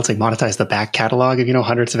 if nothing else, like monetize the back catalog of,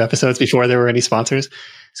 hundreds of episodes before there were any sponsors.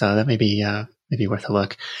 So that may be worth a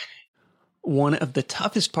look. One of the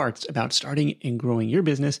toughest parts about starting and growing your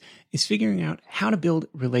business is figuring out how to build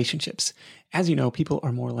relationships. As you know, people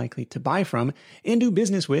are more likely to buy from and do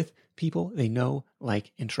business with people they know,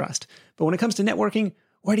 like, and trust. But when it comes to networking,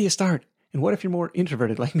 where do you start? And what if you're more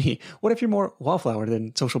introverted like me? What if you're more wallflower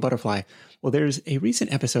than social butterfly? Well, there's a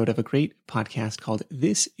recent episode of a great podcast called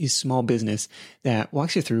This is Small Business that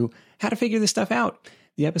walks you through how to figure this stuff out.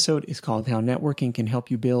 The episode is called How Networking Can Help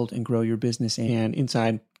You Build and Grow Your Business. And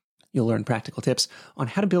inside, you'll learn practical tips on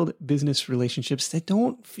how to build business relationships that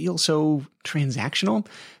don't feel so transactional.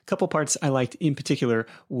 A couple parts I liked in particular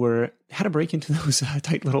were how to break into those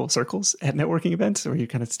tight little circles at networking events where you're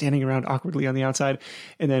kind of standing around awkwardly on the outside,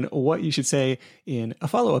 and then what you should say in a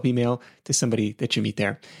follow-up email to somebody that you meet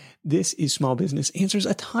there. This is Small Business answers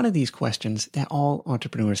a ton of these questions that all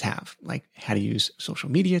entrepreneurs have, like how to use social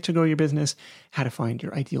media to grow your business, how to find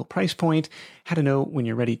your ideal price point, how to know when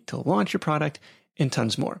you're ready to launch your product, and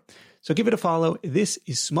tons more. So give it a follow. This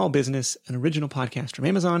is Small Business, an original podcast from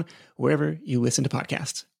Amazon, wherever you listen to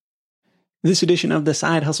podcasts. This edition of The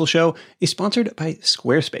Side Hustle Show is sponsored by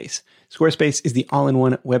Squarespace. Squarespace is the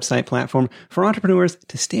all-in-one website platform for entrepreneurs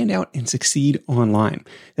to stand out and succeed online.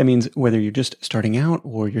 That means whether you're just starting out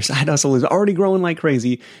or your side hustle is already growing like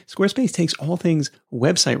crazy, Squarespace takes all things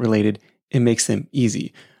website related and makes them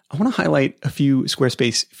easy. I want to highlight a few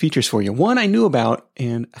Squarespace features for you. One I knew about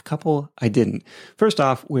and a couple I didn't. First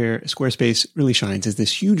off, where Squarespace really shines is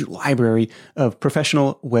this huge library of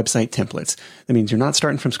professional website templates. That means you're not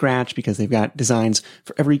starting from scratch because they've got designs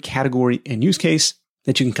for every category and use case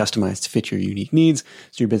that you can customize to fit your unique needs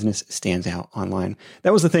so your business stands out online.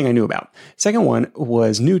 That was the thing I knew about. Second one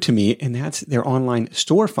was new to me, and that's their online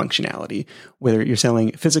store functionality. Whether you're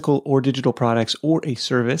selling physical or digital products or a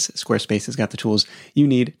service, Squarespace has got the tools you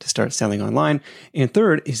need to start selling online. And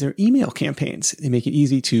third is their email campaigns. They make it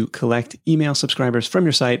easy to collect email subscribers from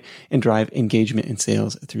your site and drive engagement and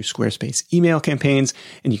sales through Squarespace email campaigns,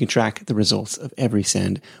 and you can track the results of every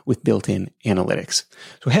send with built-in analytics.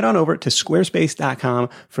 So head on over to squarespace.com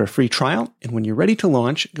for a free trial. And when you're ready to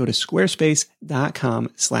launch, go to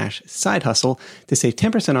squarespace.com/sidehustle to save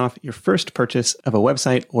 10% off your first purchase of a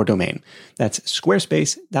website or domain. That's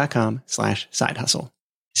squarespace.com/sidehustle.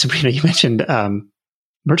 Sabrina, you mentioned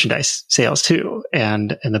merchandise sales too,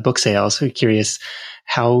 and the book sales. I'm curious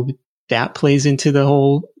how that plays into the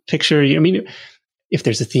whole picture. I mean, if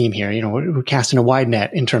there's a theme here, we're casting a wide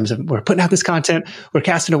net in terms of, we're putting out this content, we're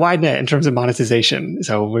casting a wide net in terms of monetization.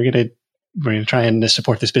 So we're going to try and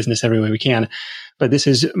support this business every way we can. But this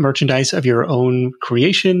is merchandise of your own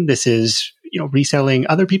creation. This is, reselling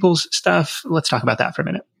other people's stuff. Let's talk about that for a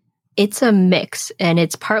minute. It's a mix, and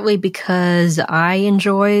it's partly because I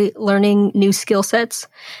enjoy learning new skill sets.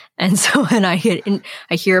 And so when I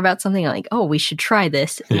hear about something, I'm like, oh, we should try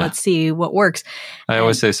this. And let's see what works. I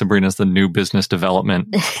always say Sabrina's the new business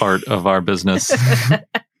development part of our business.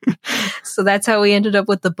 So that's how we ended up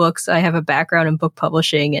with the books. I have a background in book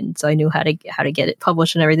publishing, and so I knew how to get it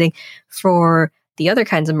published and everything. For the other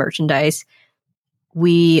kinds of merchandise,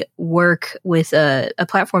 we work with a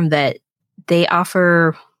platform that they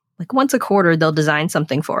offer, like, once a quarter, they'll design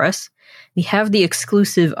something for us. We have the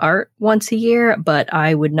exclusive art once a year, but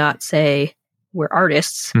I would not say we're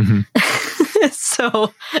artists.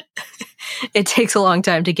 So it takes a long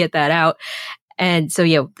time to get that out. And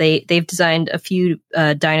so, they've designed a few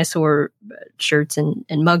dinosaur shirts and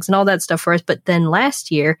mugs and all that stuff for us. But then last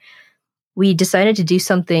year, we decided to do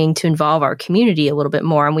something to involve our community a little bit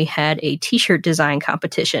more. And we had a t-shirt design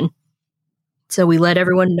competition. So we let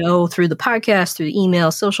everyone know through the podcast, through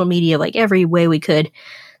email, social media, like every way we could,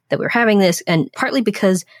 that we're having this. And partly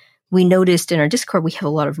because we noticed in our Discord, we have a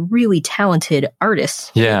lot of really talented artists,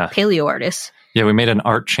 paleo artists. Yeah, we made an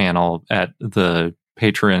art channel at the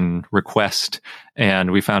patron request,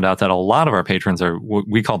 and we found out that a lot of our patrons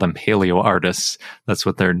we call them paleo artists. That's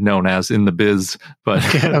what they're known as in the biz. But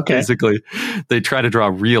basically, they try to draw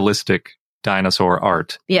realistic dinosaur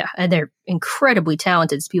art. Yeah, and they're incredibly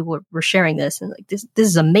talented. People were sharing this and like, this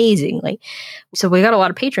is amazing. Like, so we got a lot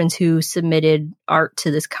of patrons who submitted art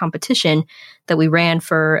to this competition that we ran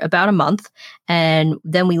for about a month, and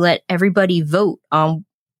then we let everybody vote on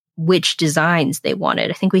which designs they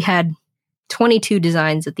wanted. I think we had 22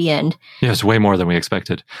 designs at the end. Yeah, it's way more than we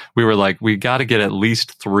expected. We were like, we got to get at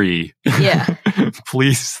least 3. Yeah.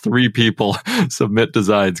 Please, 3 people submit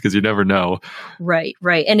designs because you never know. Right.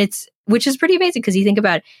 And which is pretty amazing because you think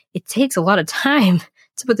about it takes a lot of time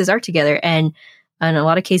to put this art together. And in a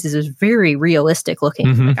lot of cases, it was very realistic looking.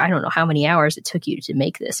 Mm-hmm. Like, I don't know how many hours it took you to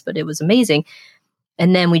make this, but it was amazing.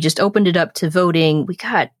 And then we just opened it up to voting. We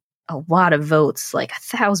got a lot of votes, like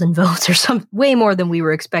 1,000 votes or some, way more than we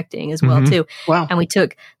were expecting as well, too. Wow. And we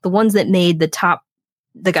took the ones that made the top,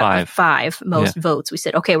 that got the 5 most votes. We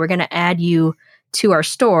said, okay, we're going to add you to our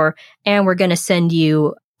store and we're going to send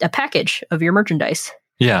you a package of your merchandise.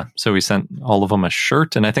 Yeah, so we sent all of them a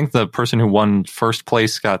shirt, and I think the person who won first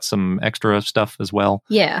place got some extra stuff as well.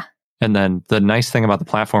 Yeah. And then the nice thing about the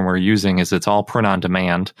platform we're using is it's all print on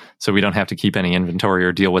demand, so we don't have to keep any inventory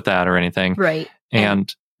or deal with that or anything. Right.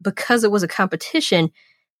 And because it was a competition,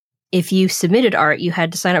 if you submitted art, you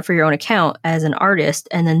had to sign up for your own account as an artist,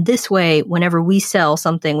 and then this way, whenever we sell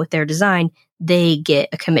something with their design, they get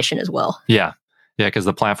a commission as well. Yeah, because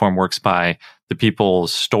the platform works by the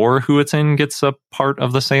people's store who it's in gets a part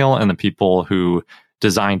of the sale, and the people who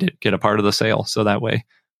designed it get a part of the sale. So that way,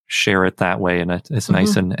 share it that way, and it's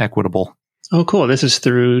nice and equitable. Oh, cool. This is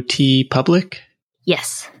through TeePublic?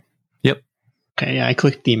 Yes. Yep. Okay, yeah, I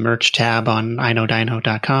clicked the merch tab on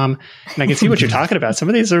iknowdino.com, and I can see what you're talking about. Some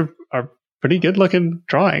of these are pretty good-looking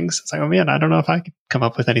drawings. It's like, oh man, I don't know if I could come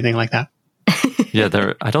up with anything like that.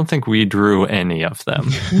 Yeah, I don't think we drew any of them.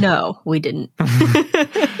 No, we didn't.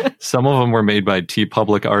 Some of them were made by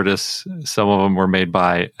TeePublic artists. Some of them were made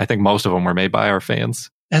by, I think most of them were made by our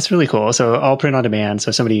fans. That's really cool. So all print on demand.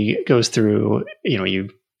 So somebody goes through, you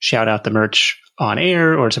shout out the merch on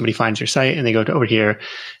air, or somebody finds your site and they go over here,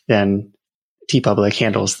 then TeePublic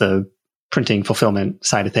handles the printing fulfillment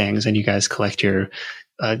side of things, and you guys collect your,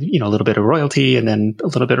 a little bit of royalty, and then a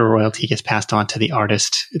little bit of royalty gets passed on to the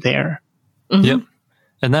artist there. Mm-hmm. Yep.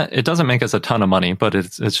 And that it doesn't make us a ton of money, but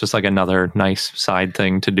it's just like another nice side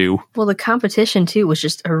thing to do. Well, the competition too was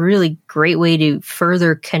just a really great way to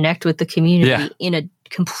further connect with the community in a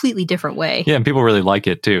completely different way. Yeah, and people really like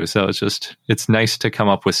it too. So it's nice to come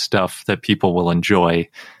up with stuff that people will enjoy.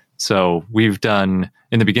 So we've done,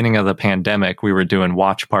 in the beginning of the pandemic, we were doing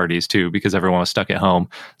watch parties too, because everyone was stuck at home.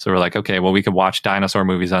 So we're like, okay, well, we could watch dinosaur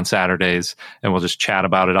movies on Saturdays, and we'll just chat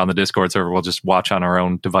about it on the Discord server. We'll just watch on our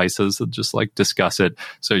own devices and just like discuss it.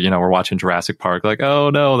 So, we're watching Jurassic Park, like,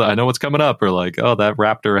 oh no, I know what's coming up. Or like, oh, that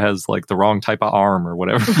raptor has like the wrong type of arm or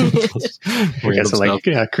whatever.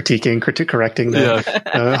 Critiquing, correcting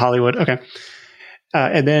the Hollywood. Okay.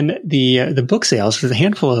 And then the book sales, there's a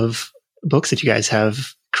handful of books that you guys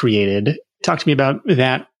have created. Talk to me about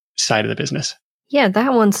that side of the business. Yeah,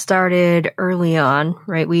 that one started early on,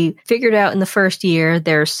 right? We figured out in the first year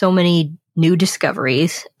there are so many new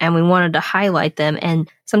discoveries, and we wanted to highlight them. And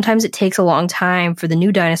sometimes it takes a long time for the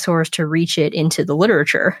new dinosaurs to reach it into the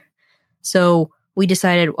literature. So we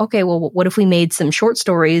decided, okay, well, what if we made some short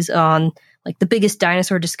stories on like the biggest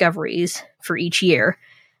dinosaur discoveries for each year?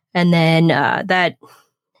 And then that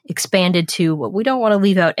expanded to, well, we don't want to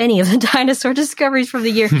leave out any of the dinosaur discoveries from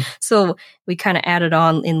the year. So we kind of added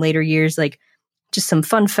on in later years, like just some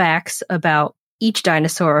fun facts about each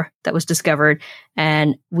dinosaur that was discovered.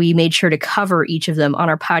 And we made sure to cover each of them on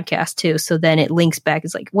our podcast too. So then it links back.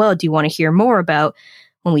 It's like, well, do you want to hear more about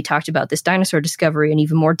when we talked about this dinosaur discovery and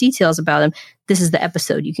even more details about them? This is the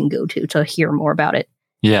episode you can go to hear more about it.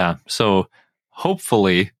 Yeah. So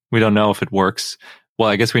hopefully, we don't know if it works. Well,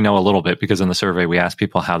 I guess we know a little bit, because in the survey we asked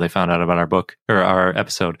people how they found out about our book or our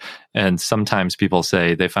episode. And sometimes people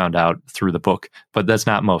say they found out through the book, but that's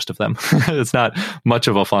not most of them. It's not much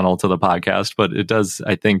of a funnel to the podcast, but it does,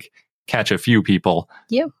 I think, catch a few people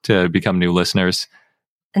to become new listeners.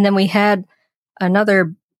 And then we had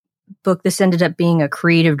another book. This ended up being a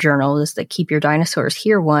creative journal, this the Keep Your Dinosaurs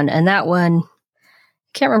Here one. And that one,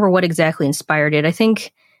 I can't remember what exactly inspired it. I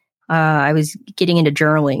think I was getting into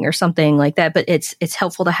journaling or something like that, but it's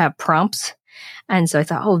helpful to have prompts. And so I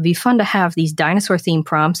thought, it'd be fun to have these dinosaur themed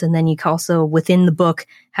prompts. And then you can also, within the book,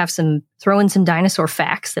 throw in some dinosaur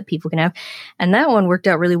facts that people can have. And that one worked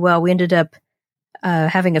out really well. We ended up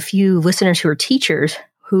having a few listeners who are teachers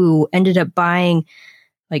who ended up buying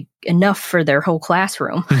like enough for their whole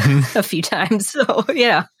classroom a few times. So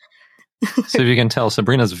yeah. So if you can tell,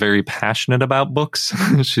 Sabrina's very passionate about books.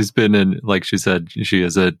 She's been in, like she said, she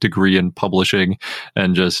has a degree in publishing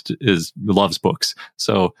and just loves books.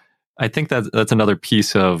 So I think that's another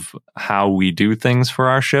piece of how we do things for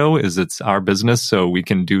our show is it's our business. So we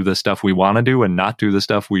can do the stuff we want to do and not do the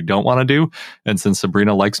stuff we don't want to do. And since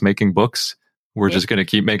Sabrina likes making books, we're just going to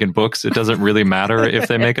keep making books. It doesn't really matter if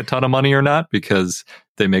they make a ton of money or not because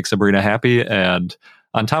they make Sabrina happy. And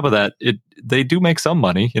on top of that, they do make some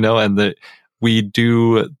money, and we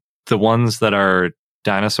do the ones that are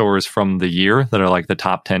dinosaurs from the year that are like the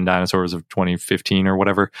top 10 dinosaurs of 2015 or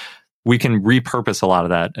whatever. We can repurpose a lot of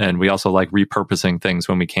that. And we also like repurposing things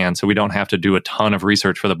when we can. So we don't have to do a ton of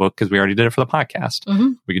research for the book because we already did it for the podcast.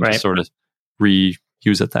 Mm-hmm. We can just sort of reuse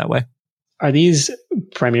it that way. Are these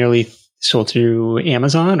primarily sold through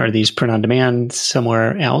Amazon? Or are these print on demand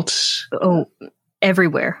somewhere else? Oh,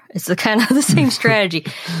 everywhere. It's the kind of the same strategy.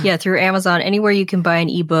 Yeah, through Amazon, anywhere you can buy an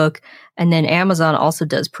ebook. And then Amazon also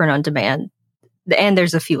does print on demand. And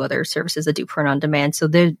there's a few other services that do print on demand. So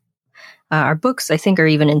our books, I think, are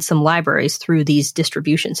even in some libraries through these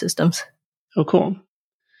distribution systems. Oh, cool.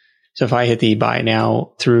 So if I hit the buy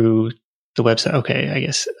now through the website, okay, I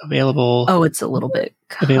guess available. Oh, it's a little bit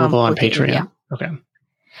available on Patreon. Yeah. Okay.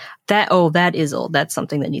 That is old. That's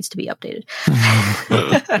something that needs to be updated.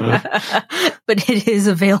 But it is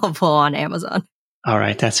available on Amazon. All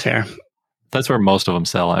right, that's fair. That's where most of them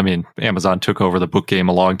sell. I mean, Amazon took over the book game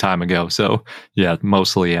a long time ago. So yeah,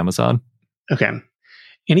 mostly Amazon. Okay.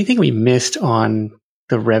 Anything we missed on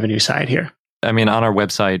the revenue side here? I mean, on our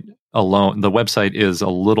website alone, the website is a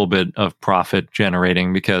little bit of profit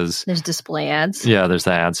generating because there's display ads. Yeah, there's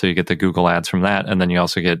the ads. So you get the Google ads from that. And then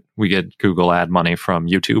we get Google ad money from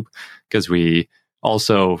YouTube because we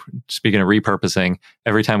also, speaking of repurposing,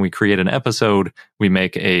 every time we create an episode, we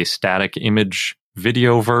make a static image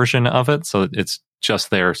video version of it. So it's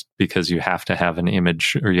just there because you have to have an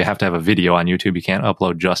image or you have to have a video on YouTube. You can't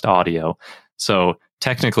upload just audio. So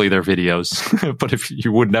technically they're videos, but if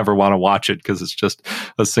you would never want to watch it because it's just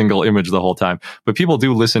a single image the whole time. But people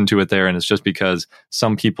do listen to it there, and it's just because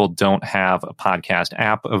some people don't have a podcast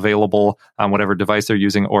app available on whatever device they're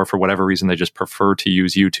using, or for whatever reason they just prefer to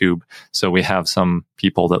use YouTube. So we have some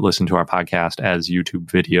people that listen to our podcast as YouTube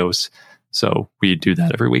videos. So we do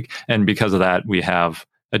that every week. And because of that, we have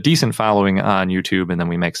a decent following on YouTube, and then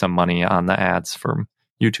we make some money on the ads from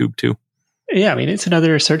YouTube too. Yeah, I mean, it's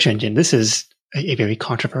another search engine. This is a very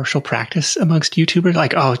controversial practice amongst YouTubers.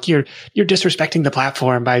 Like, oh, you're disrespecting the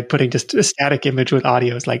platform by putting just a static image with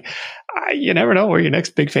audio. It's like, you never know where your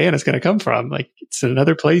next big fan is going to come from. Like, it's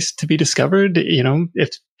another place to be discovered.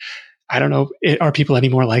 If I don't know, are people any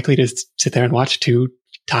more likely to sit there and watch two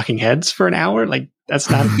talking heads for an hour? Like, that's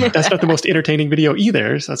not the most entertaining video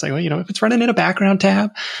either. So it's like, well, if it's running in a background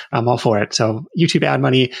tab, I'm all for it. So YouTube ad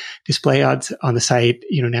money, display ads on the site,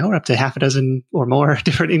 now we're up to half a dozen or more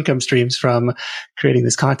different income streams from creating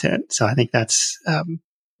this content. So I think that's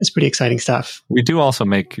pretty exciting stuff. We do also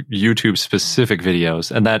make YouTube specific videos.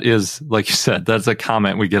 And that is, like you said, that's a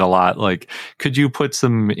comment we get a lot. Like, could you put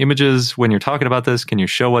some images when you're talking about this? Can you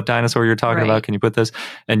show what dinosaur you're talking about? Can you put this?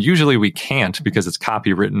 And usually we can't because it's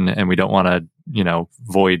copywritten and we don't want to,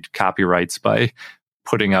 void copyrights by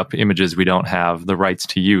putting up images we don't have the rights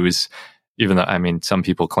to use. Even though, I mean, some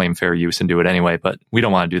people claim fair use and do it anyway, but we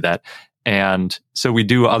don't want to do that. And so we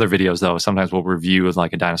do other videos though. Sometimes we'll review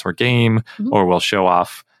like a dinosaur game or we'll show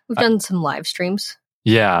off. We've done some live streams.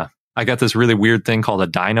 Yeah. I got this really weird thing called a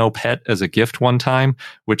dino pet as a gift one time,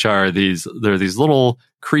 which are these little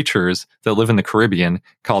creatures that live in the Caribbean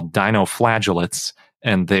called dinoflagellates.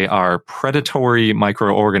 And they are predatory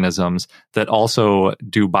microorganisms that also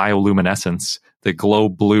do bioluminescence. They glow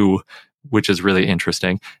blue, which is really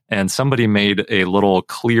interesting. And somebody made a little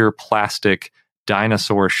clear plastic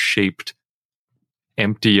dinosaur shaped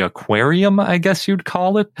empty aquarium, I guess you'd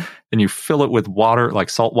call it. And you fill it with water, like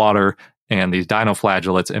salt water, and these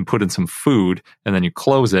dinoflagellates, and put in some food, and then you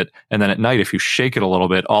close it. And then at night, if you shake it a little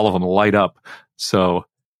bit, all of them light up. So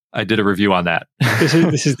I did a review on that.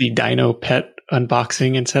 This is the Dino Pet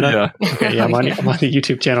unboxing and setup. Yeah. Okay, yeah, I'm on the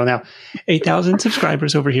YouTube channel now. 8,000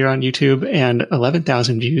 subscribers over here on YouTube and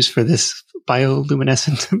 11,000 views for this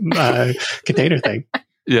bioluminescent container thing.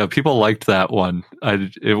 Yeah, people liked that one.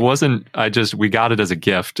 We got it as a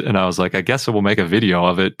gift, and I was like, I guess we'll make a video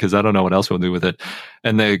of it because I don't know what else we'll do with it.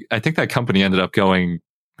 And I think that company ended up going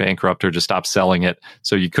bankrupt or just stopped selling it.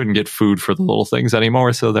 So you couldn't get food for the little things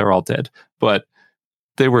anymore. So they're all dead. But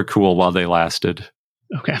they were cool while they lasted.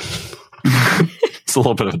 Okay. It's a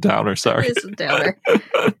litlittle bit of a downer, sorry. It is a downer.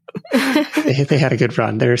 They had a good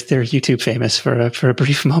run. They're YouTube famous for a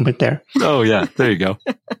brief moment there. Oh, yeah. There you go.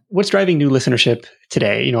 What's driving new listenership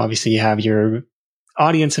today? Obviously you have your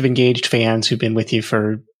audience of engaged fans who've been with you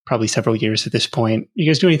for probably several years at this point. You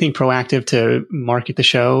guys do anything proactive to market the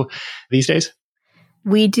show these days?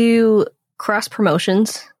 We do cross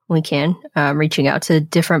promotions. We can, reaching out to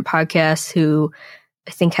different podcasts who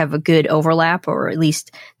I think have a good overlap, or at least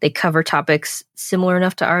they cover topics similar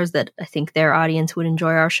enough to ours that I think their audience would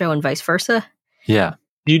enjoy our show, and vice versa. Yeah.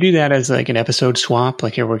 Do you do that as like an episode swap?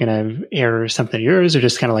 Like, here, we're going to air something of yours, or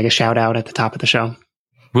just kind of like a shout out at the top of the show?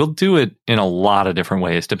 We'll do it in a lot of different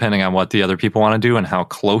ways, depending on what the other people want to do and how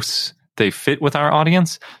close they fit with our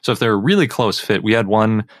audience. So if they're a really close fit, we had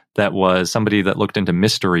one that was somebody that looked into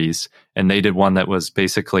mysteries, and they did one that was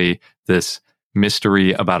basically this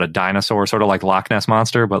mystery about a dinosaur, sort of like Loch Ness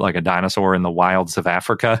Monster, but like a dinosaur in the wilds of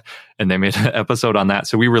Africa. And they made an episode on that.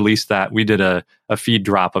 So we released that. We did a feed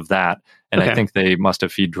drop of that. And I think they must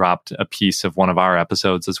have feed dropped a piece of one of our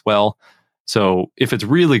episodes as well. So if it's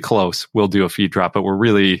really close, we'll do a feed drop, but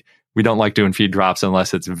we don't like doing feed drops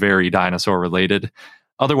unless it's very dinosaur related.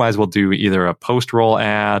 Otherwise, we'll do either a post-roll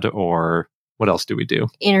ad, or what else do we do?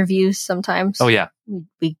 Interviews sometimes. Oh, yeah.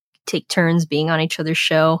 We take turns being on each other's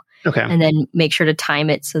show. Okay. And then make sure to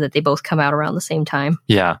time it so that they both come out around the same time.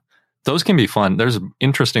 Yeah. Those can be fun. There's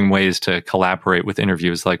interesting ways to collaborate with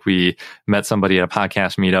interviews. Like, we met somebody at a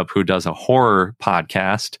podcast meetup who does a horror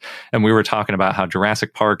podcast, and we were talking about how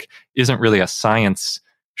Jurassic Park isn't really a science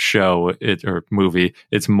show or movie.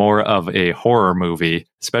 It's more of a horror movie,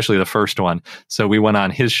 especially the first one. So we went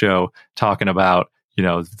on his show talking about,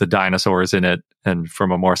 the dinosaurs in it, and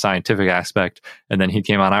from a more scientific aspect. And then he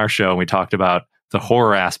came on our show and we talked about the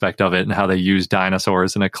horror aspect of it and how they use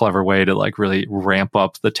dinosaurs in a clever way to like really ramp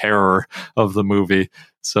up the terror of the movie.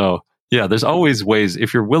 So yeah, there's always ways.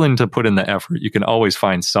 If you're willing to put in the effort, you can always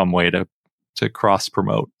find some way to cross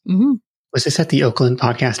promote. Mm-hmm. Was this at the Oakland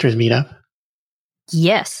Podcasters meetup?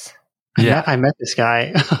 Yes. I met this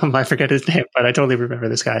guy. I forget his name, but I totally remember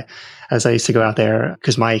this guy, as I used to go out there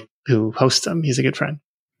because Mike, who hosts them, he's a good friend.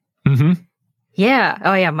 Mm-hmm. Yeah.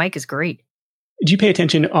 Oh yeah. Mike is great. Do you pay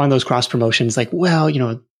attention on those cross promotions? Like, well,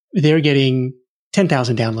 they're getting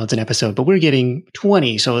 10,000 downloads an episode, but we're getting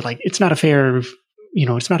 20. So like, it's not a fair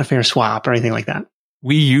swap or anything like that.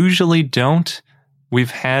 We usually don't.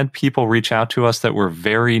 We've had people reach out to us that were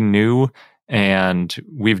very new, and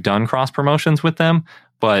we've done cross promotions with them,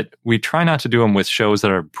 but we try not to do them with shows that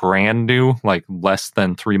are brand new, like less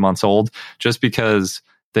than 3 months old, just because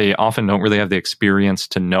they often don't really have the experience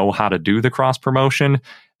to know how to do the cross promotion.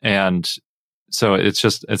 And so it's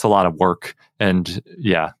a lot of work. And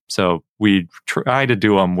yeah, so we try to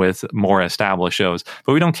do them with more established shows,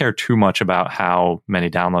 but we don't care too much about how many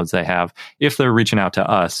downloads they have if they're reaching out to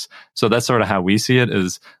us. So that's sort of how we see it,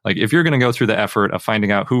 is like, if you're going to go through the effort of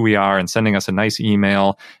finding out who we are and sending us a nice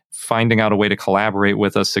email, finding out a way to collaborate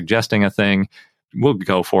with us, suggesting a thing, we'll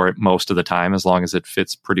go for it most of the time, as long as it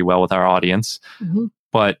fits pretty well with our audience. Mm-hmm.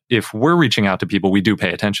 But if we're reaching out to people, we do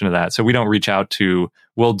pay attention to that. So we don't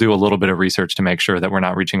we'll do a little bit of research to make sure that we're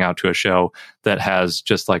not reaching out to a show that has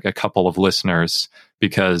just like a couple of listeners,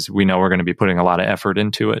 because we know we're going to be putting a lot of effort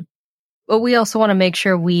into it. But we also want to make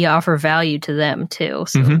sure we offer value to them too.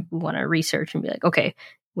 So we want to research and be like, okay,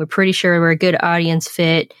 we're pretty sure we're a good audience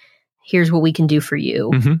fit. Here's what we can do for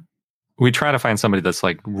you. Mm-hmm. We try to find somebody that's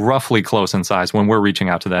like roughly close in size when we're reaching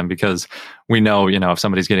out to them, because we know, if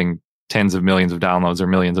somebody's getting tens of millions of downloads or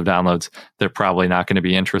millions of downloads, they're probably not going to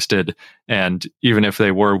be interested. And even if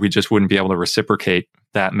they were, we just wouldn't be able to reciprocate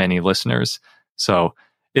that many listeners. So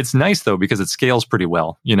it's nice though, because it scales pretty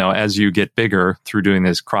well. As you get bigger through doing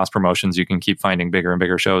these cross promotions, you can keep finding bigger and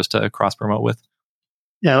bigger shows to cross promote with.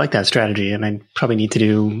 Yeah, I like that strategy. And I probably need to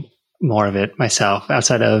do more of it myself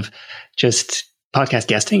outside of just podcast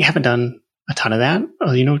guesting. I haven't done a ton of that.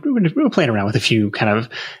 We're playing around with a few kind of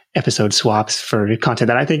episode swaps for content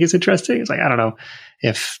that I think is interesting. It's like, I don't know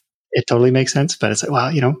if it totally makes sense, but it's like,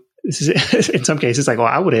 well, this is in some cases like, well,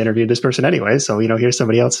 I would have interviewed this person anyway. So, here's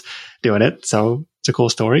somebody else doing it. So it's a cool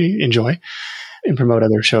story. Enjoy and promote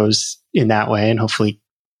other shows in that way. And hopefully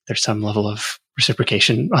there's some level of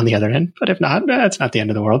reciprocation on the other end. But if not, it's not the end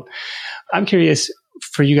of the world. I'm curious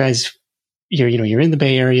for you guys, you're in the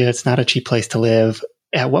Bay Area. It's not a cheap place to live.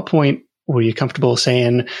 At what point were you comfortable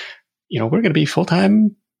saying, we're going to be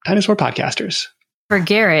full-time dinosaur podcasters? For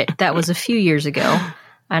Garrett, that was a few years ago.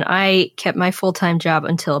 And I kept my full-time job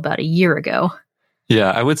until about a year ago.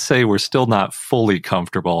 Yeah, I would say we're still not fully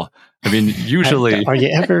comfortable. I mean, usually... Are you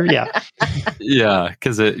ever? Yeah. Yeah,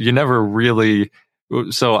 because you never really...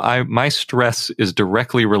 So my stress is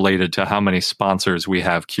directly related to how many sponsors we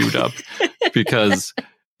have queued up. Because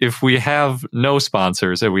if we have no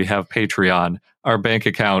sponsors and we have Patreon, our bank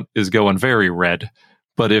account is going very red.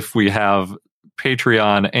 But if we have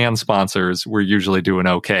Patreon and sponsors, we're usually doing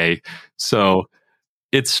okay. So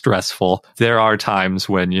it's stressful. There are times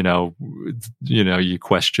when, you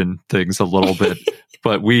question things a little bit,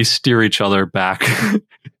 but we steer each other back,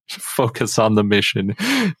 focus on the mission.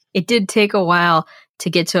 It did take a while to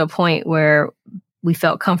get to a point where we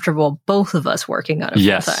felt comfortable, both of us working on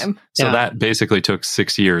it full time. So that basically took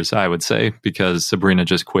 6 years, I would say, because Sabrina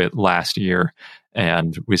just quit last year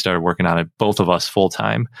and we started working on it, both of us full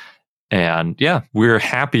time. And we're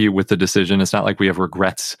happy with the decision. It's not like we have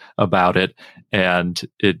regrets about it, and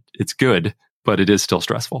it's good, but it is still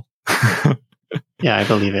stressful. Yeah, I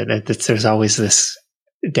believe it. There's always this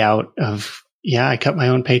doubt of, I cut my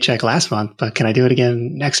own paycheck last month, but can I do it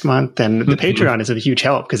again next month? And the Patreon is a huge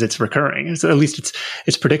help because it's recurring. At least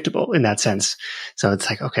it's predictable in that sense. So it's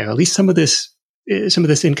like, okay, at least some of this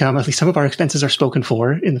income, at least some of our expenses are spoken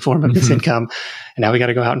for in the form of this income. And now we got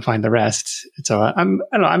to go out and find the rest. And so I'm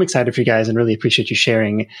excited for you guys and really appreciate you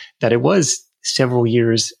sharing that it was several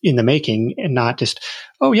years in the making and not just,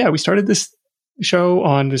 we started this show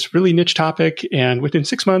on this really niche topic and within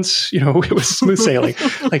 6 months, it was smooth sailing.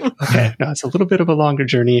 Like, okay, no, it's a little bit of a longer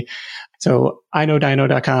journey. So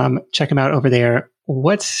iknowdino.com, check them out over there.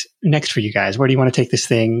 What's next for you guys? Where do you want to take this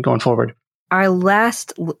thing going forward? Our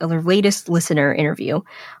latest listener interview,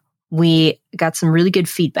 we got some really good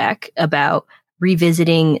feedback about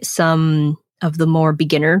revisiting some of the more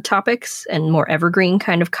beginner topics and more evergreen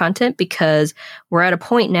kind of content, because we're at a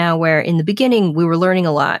point now where in the beginning we were learning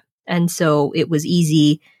a lot. And so it was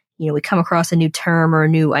easy, we come across a new term or a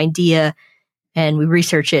new idea and we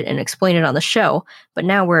research it and explain it on the show. But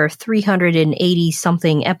now we're 380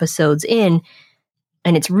 something episodes in,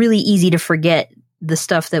 and it's really easy to forget the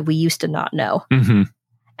stuff that we used to not know. Mm-hmm.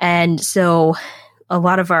 And so a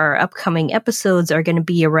lot of our upcoming episodes are going to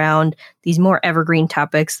be around these more evergreen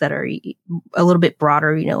topics that are a little bit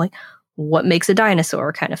broader, like what makes a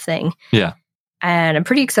dinosaur kind of thing. Yeah. And I'm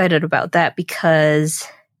pretty excited about that because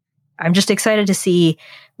I'm just excited to see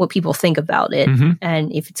what people think about it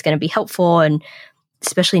and if it's going to be helpful. And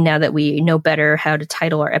especially now that we know better how to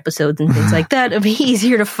title our episodes and things like that, it'll be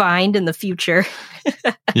easier to find in the future.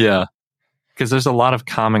 Yeah. Because there's a lot of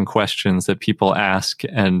common questions that people ask,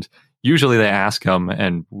 and usually they ask them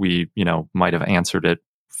and we, might have answered it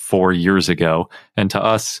 4 years ago. And to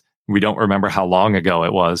us, we don't remember how long ago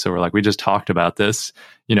it was. So we're like, we just talked about this.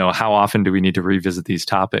 How often do we need to revisit these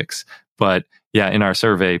topics? But in our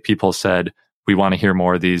survey, people said, we want to hear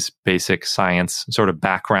more of these basic science sort of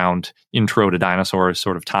background intro to dinosaurs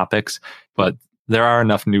sort of topics. But there are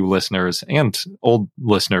enough new listeners and old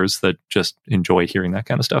listeners that just enjoy hearing that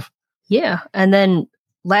kind of stuff. Yeah. And then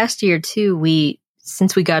last year too,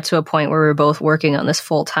 since we got to a point where we were both working on this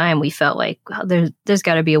full time, we felt like there's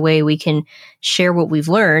got to be a way we can share what we've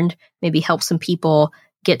learned, maybe help some people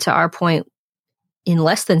get to our point in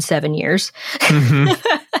less than 7 years.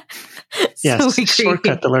 Yes, so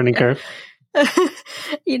shortcut the learning curve.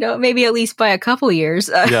 Maybe at least by a couple years.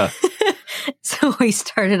 So we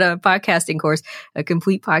started a podcasting course, a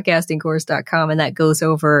completepodcastingcourse.com, and that goes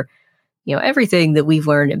over everything that we've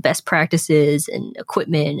learned and best practices and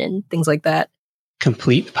equipment and things like that.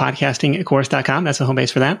 CompletePodcastingCourse.com. That's the home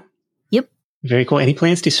base for that. Yep. Very cool. Any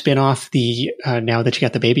plans to spin off the, now that you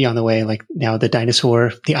got the baby on the way, like now the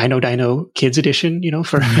Dinosaur, the I Know Dino Kids Edition,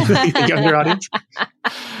 for the younger audience?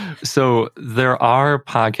 So there are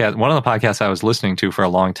podcasts. One of the podcasts I was listening to for a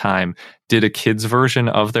long time did a kids version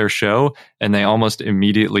of their show, and they almost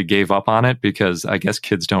immediately gave up on it because I guess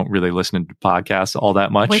kids don't really listen to podcasts all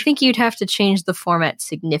that much. Well, I think you'd have to change the format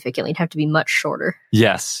significantly. It'd have to be much shorter.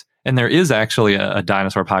 Yes. And there is actually a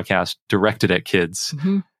dinosaur podcast directed at kids.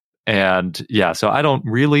 Mm-hmm. And so I don't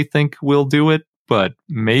really think we'll do it, but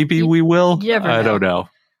maybe we will. I don't know.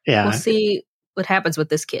 Yeah. We'll see what happens with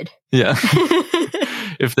this kid. Yeah.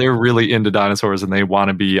 If they're really into dinosaurs and they want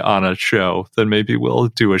to be on a show, then maybe we'll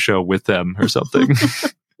do a show with them or something.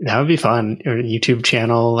 That would be fun. Or a YouTube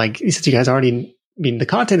channel. Like, since you guys the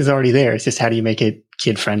content is already there. It's just how do you make it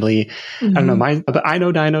kid friendly? Mm-hmm. I don't know. But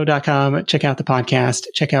iknowdino.com. Check out the podcast.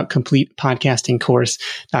 Check out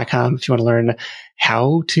completepodcastingcourse.com if you want to learn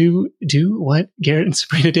how to do what Garrett and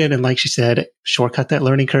Sabrina did. And like she said, shortcut that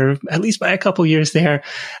learning curve, at least by a couple years there.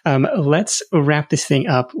 Let's wrap this thing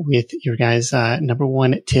up with your guys' number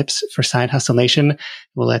one tips for Side Hustle Nation.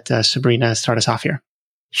 We'll let Sabrina start us off here.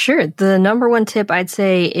 Sure. The number one tip I'd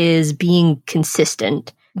say is being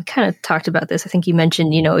consistent. We kind of talked about this. I think you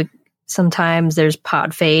mentioned, sometimes there's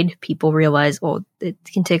pod fade. People realize, well, it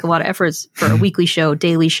can take a lot of efforts for a weekly show,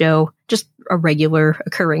 daily show, just a regular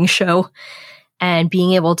occurring show. And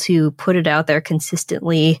being able to put it out there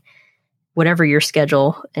consistently, whatever your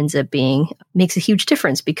schedule ends up being, makes a huge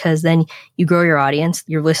difference, because then you grow your audience.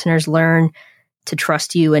 Your listeners learn to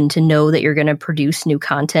trust you and to know that you're going to produce new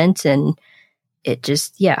content. And it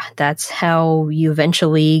just, that's how you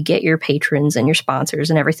eventually get your patrons and your sponsors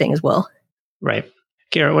and everything as well. Right.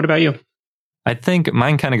 Garrett, what about you? I think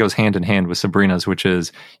mine kind of goes hand in hand with Sabrina's, which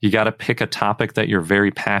is you got to pick a topic that you're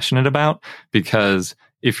very passionate about, because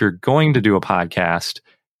if you're going to do a podcast,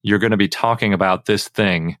 you're going to be talking about this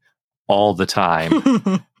thing all the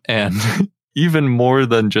time. And even more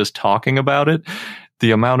than just talking about it,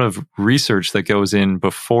 the amount of research that goes in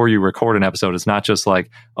before you record an episode is not just like,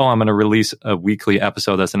 oh, I'm going to release a weekly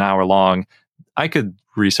episode that's an hour long. I could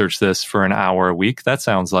research this for an hour a week. That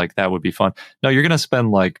sounds like that would be fun. No, you're going to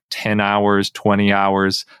spend like 10 hours, 20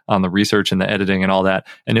 hours on the research and the editing and all that.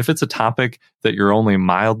 And if it's a topic that you're only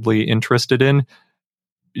mildly interested in,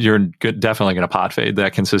 you're definitely going to pod fade.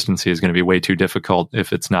 That consistency is going to be way too difficult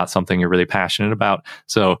if it's not something you're really passionate about.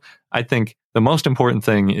 So I think the most important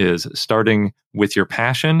thing is starting with your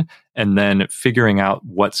passion and then figuring out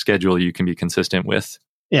what schedule you can be consistent with.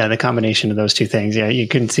 Yeah, the combination of those two things. Yeah, you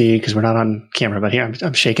couldn't see because we're not on camera, but here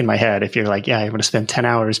I'm shaking my head if you're like, yeah, I'm going to spend 10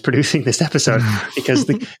 hours producing this episode because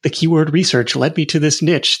the keyword research led me to this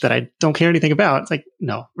niche that I don't care anything about. It's like,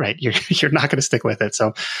 no, right. You're not going to stick with it.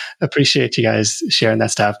 So appreciate you guys sharing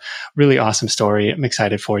that stuff. Really awesome story. I'm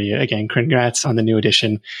excited for you. Again, congrats on the new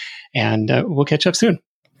edition, and we'll catch up soon.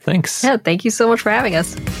 Thanks. Yeah, thank you so much for having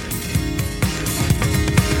us.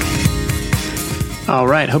 All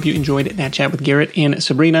right. Hope you enjoyed that chat with Garrett and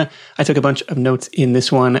Sabrina. I took a bunch of notes in this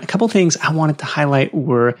one. A couple things I wanted to highlight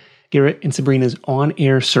were Garrett and Sabrina's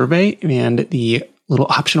on-air survey and the little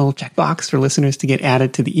optional checkbox for listeners to get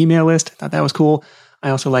added to the email list. I thought that was cool.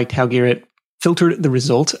 I also liked how Garrett filtered the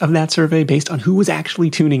results of that survey based on who was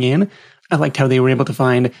actually tuning in. I liked how they were able to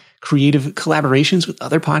find creative collaborations with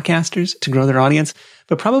other podcasters to grow their audience.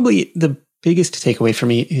 But probably the biggest takeaway for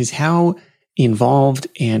me is how involved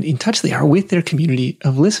and in touch they are with their community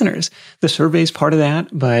of listeners. The survey is part of that,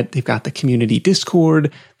 but they've got the community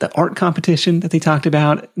Discord, the art competition that they talked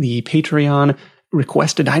about, the Patreon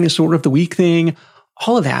request a dinosaur of the week thing.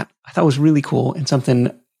 All of that I thought was really cool and something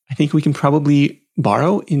I think we can probably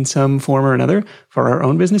borrow in some form or another for our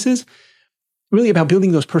own businesses. Really about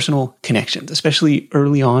building those personal connections, especially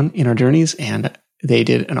early on in our journeys. And they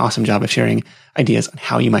did an awesome job of sharing ideas on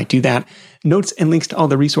how you might do that. Notes and links to all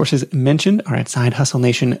the resources mentioned are at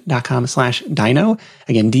sidehustlenation.com/dino.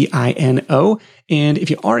 Again, DINO. And if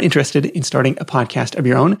you are interested in starting a podcast of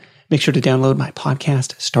your own, make sure to download my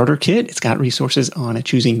podcast starter kit. It's got resources on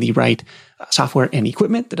choosing the right software and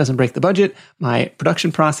equipment that doesn't break the budget, my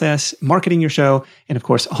production process, marketing your show, and of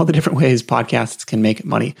course, all the different ways podcasts can make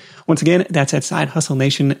money. Once again, that's at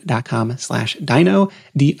sidehustlenation.com/dino,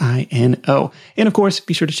 DINO. And of course,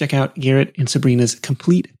 be sure to check out Garrett and Sabrina's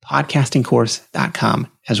CompletePodcastingCourse.com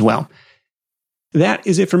as well. That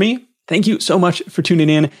is it for me. Thank you so much for tuning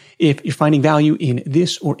in. If you're finding value in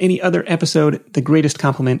this or any other episode, the greatest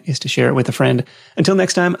compliment is to share it with a friend. Until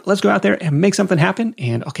next time, let's go out there and make something happen,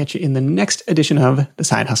 and I'll catch you in the next edition of The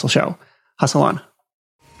Side Hustle Show. Hustle on.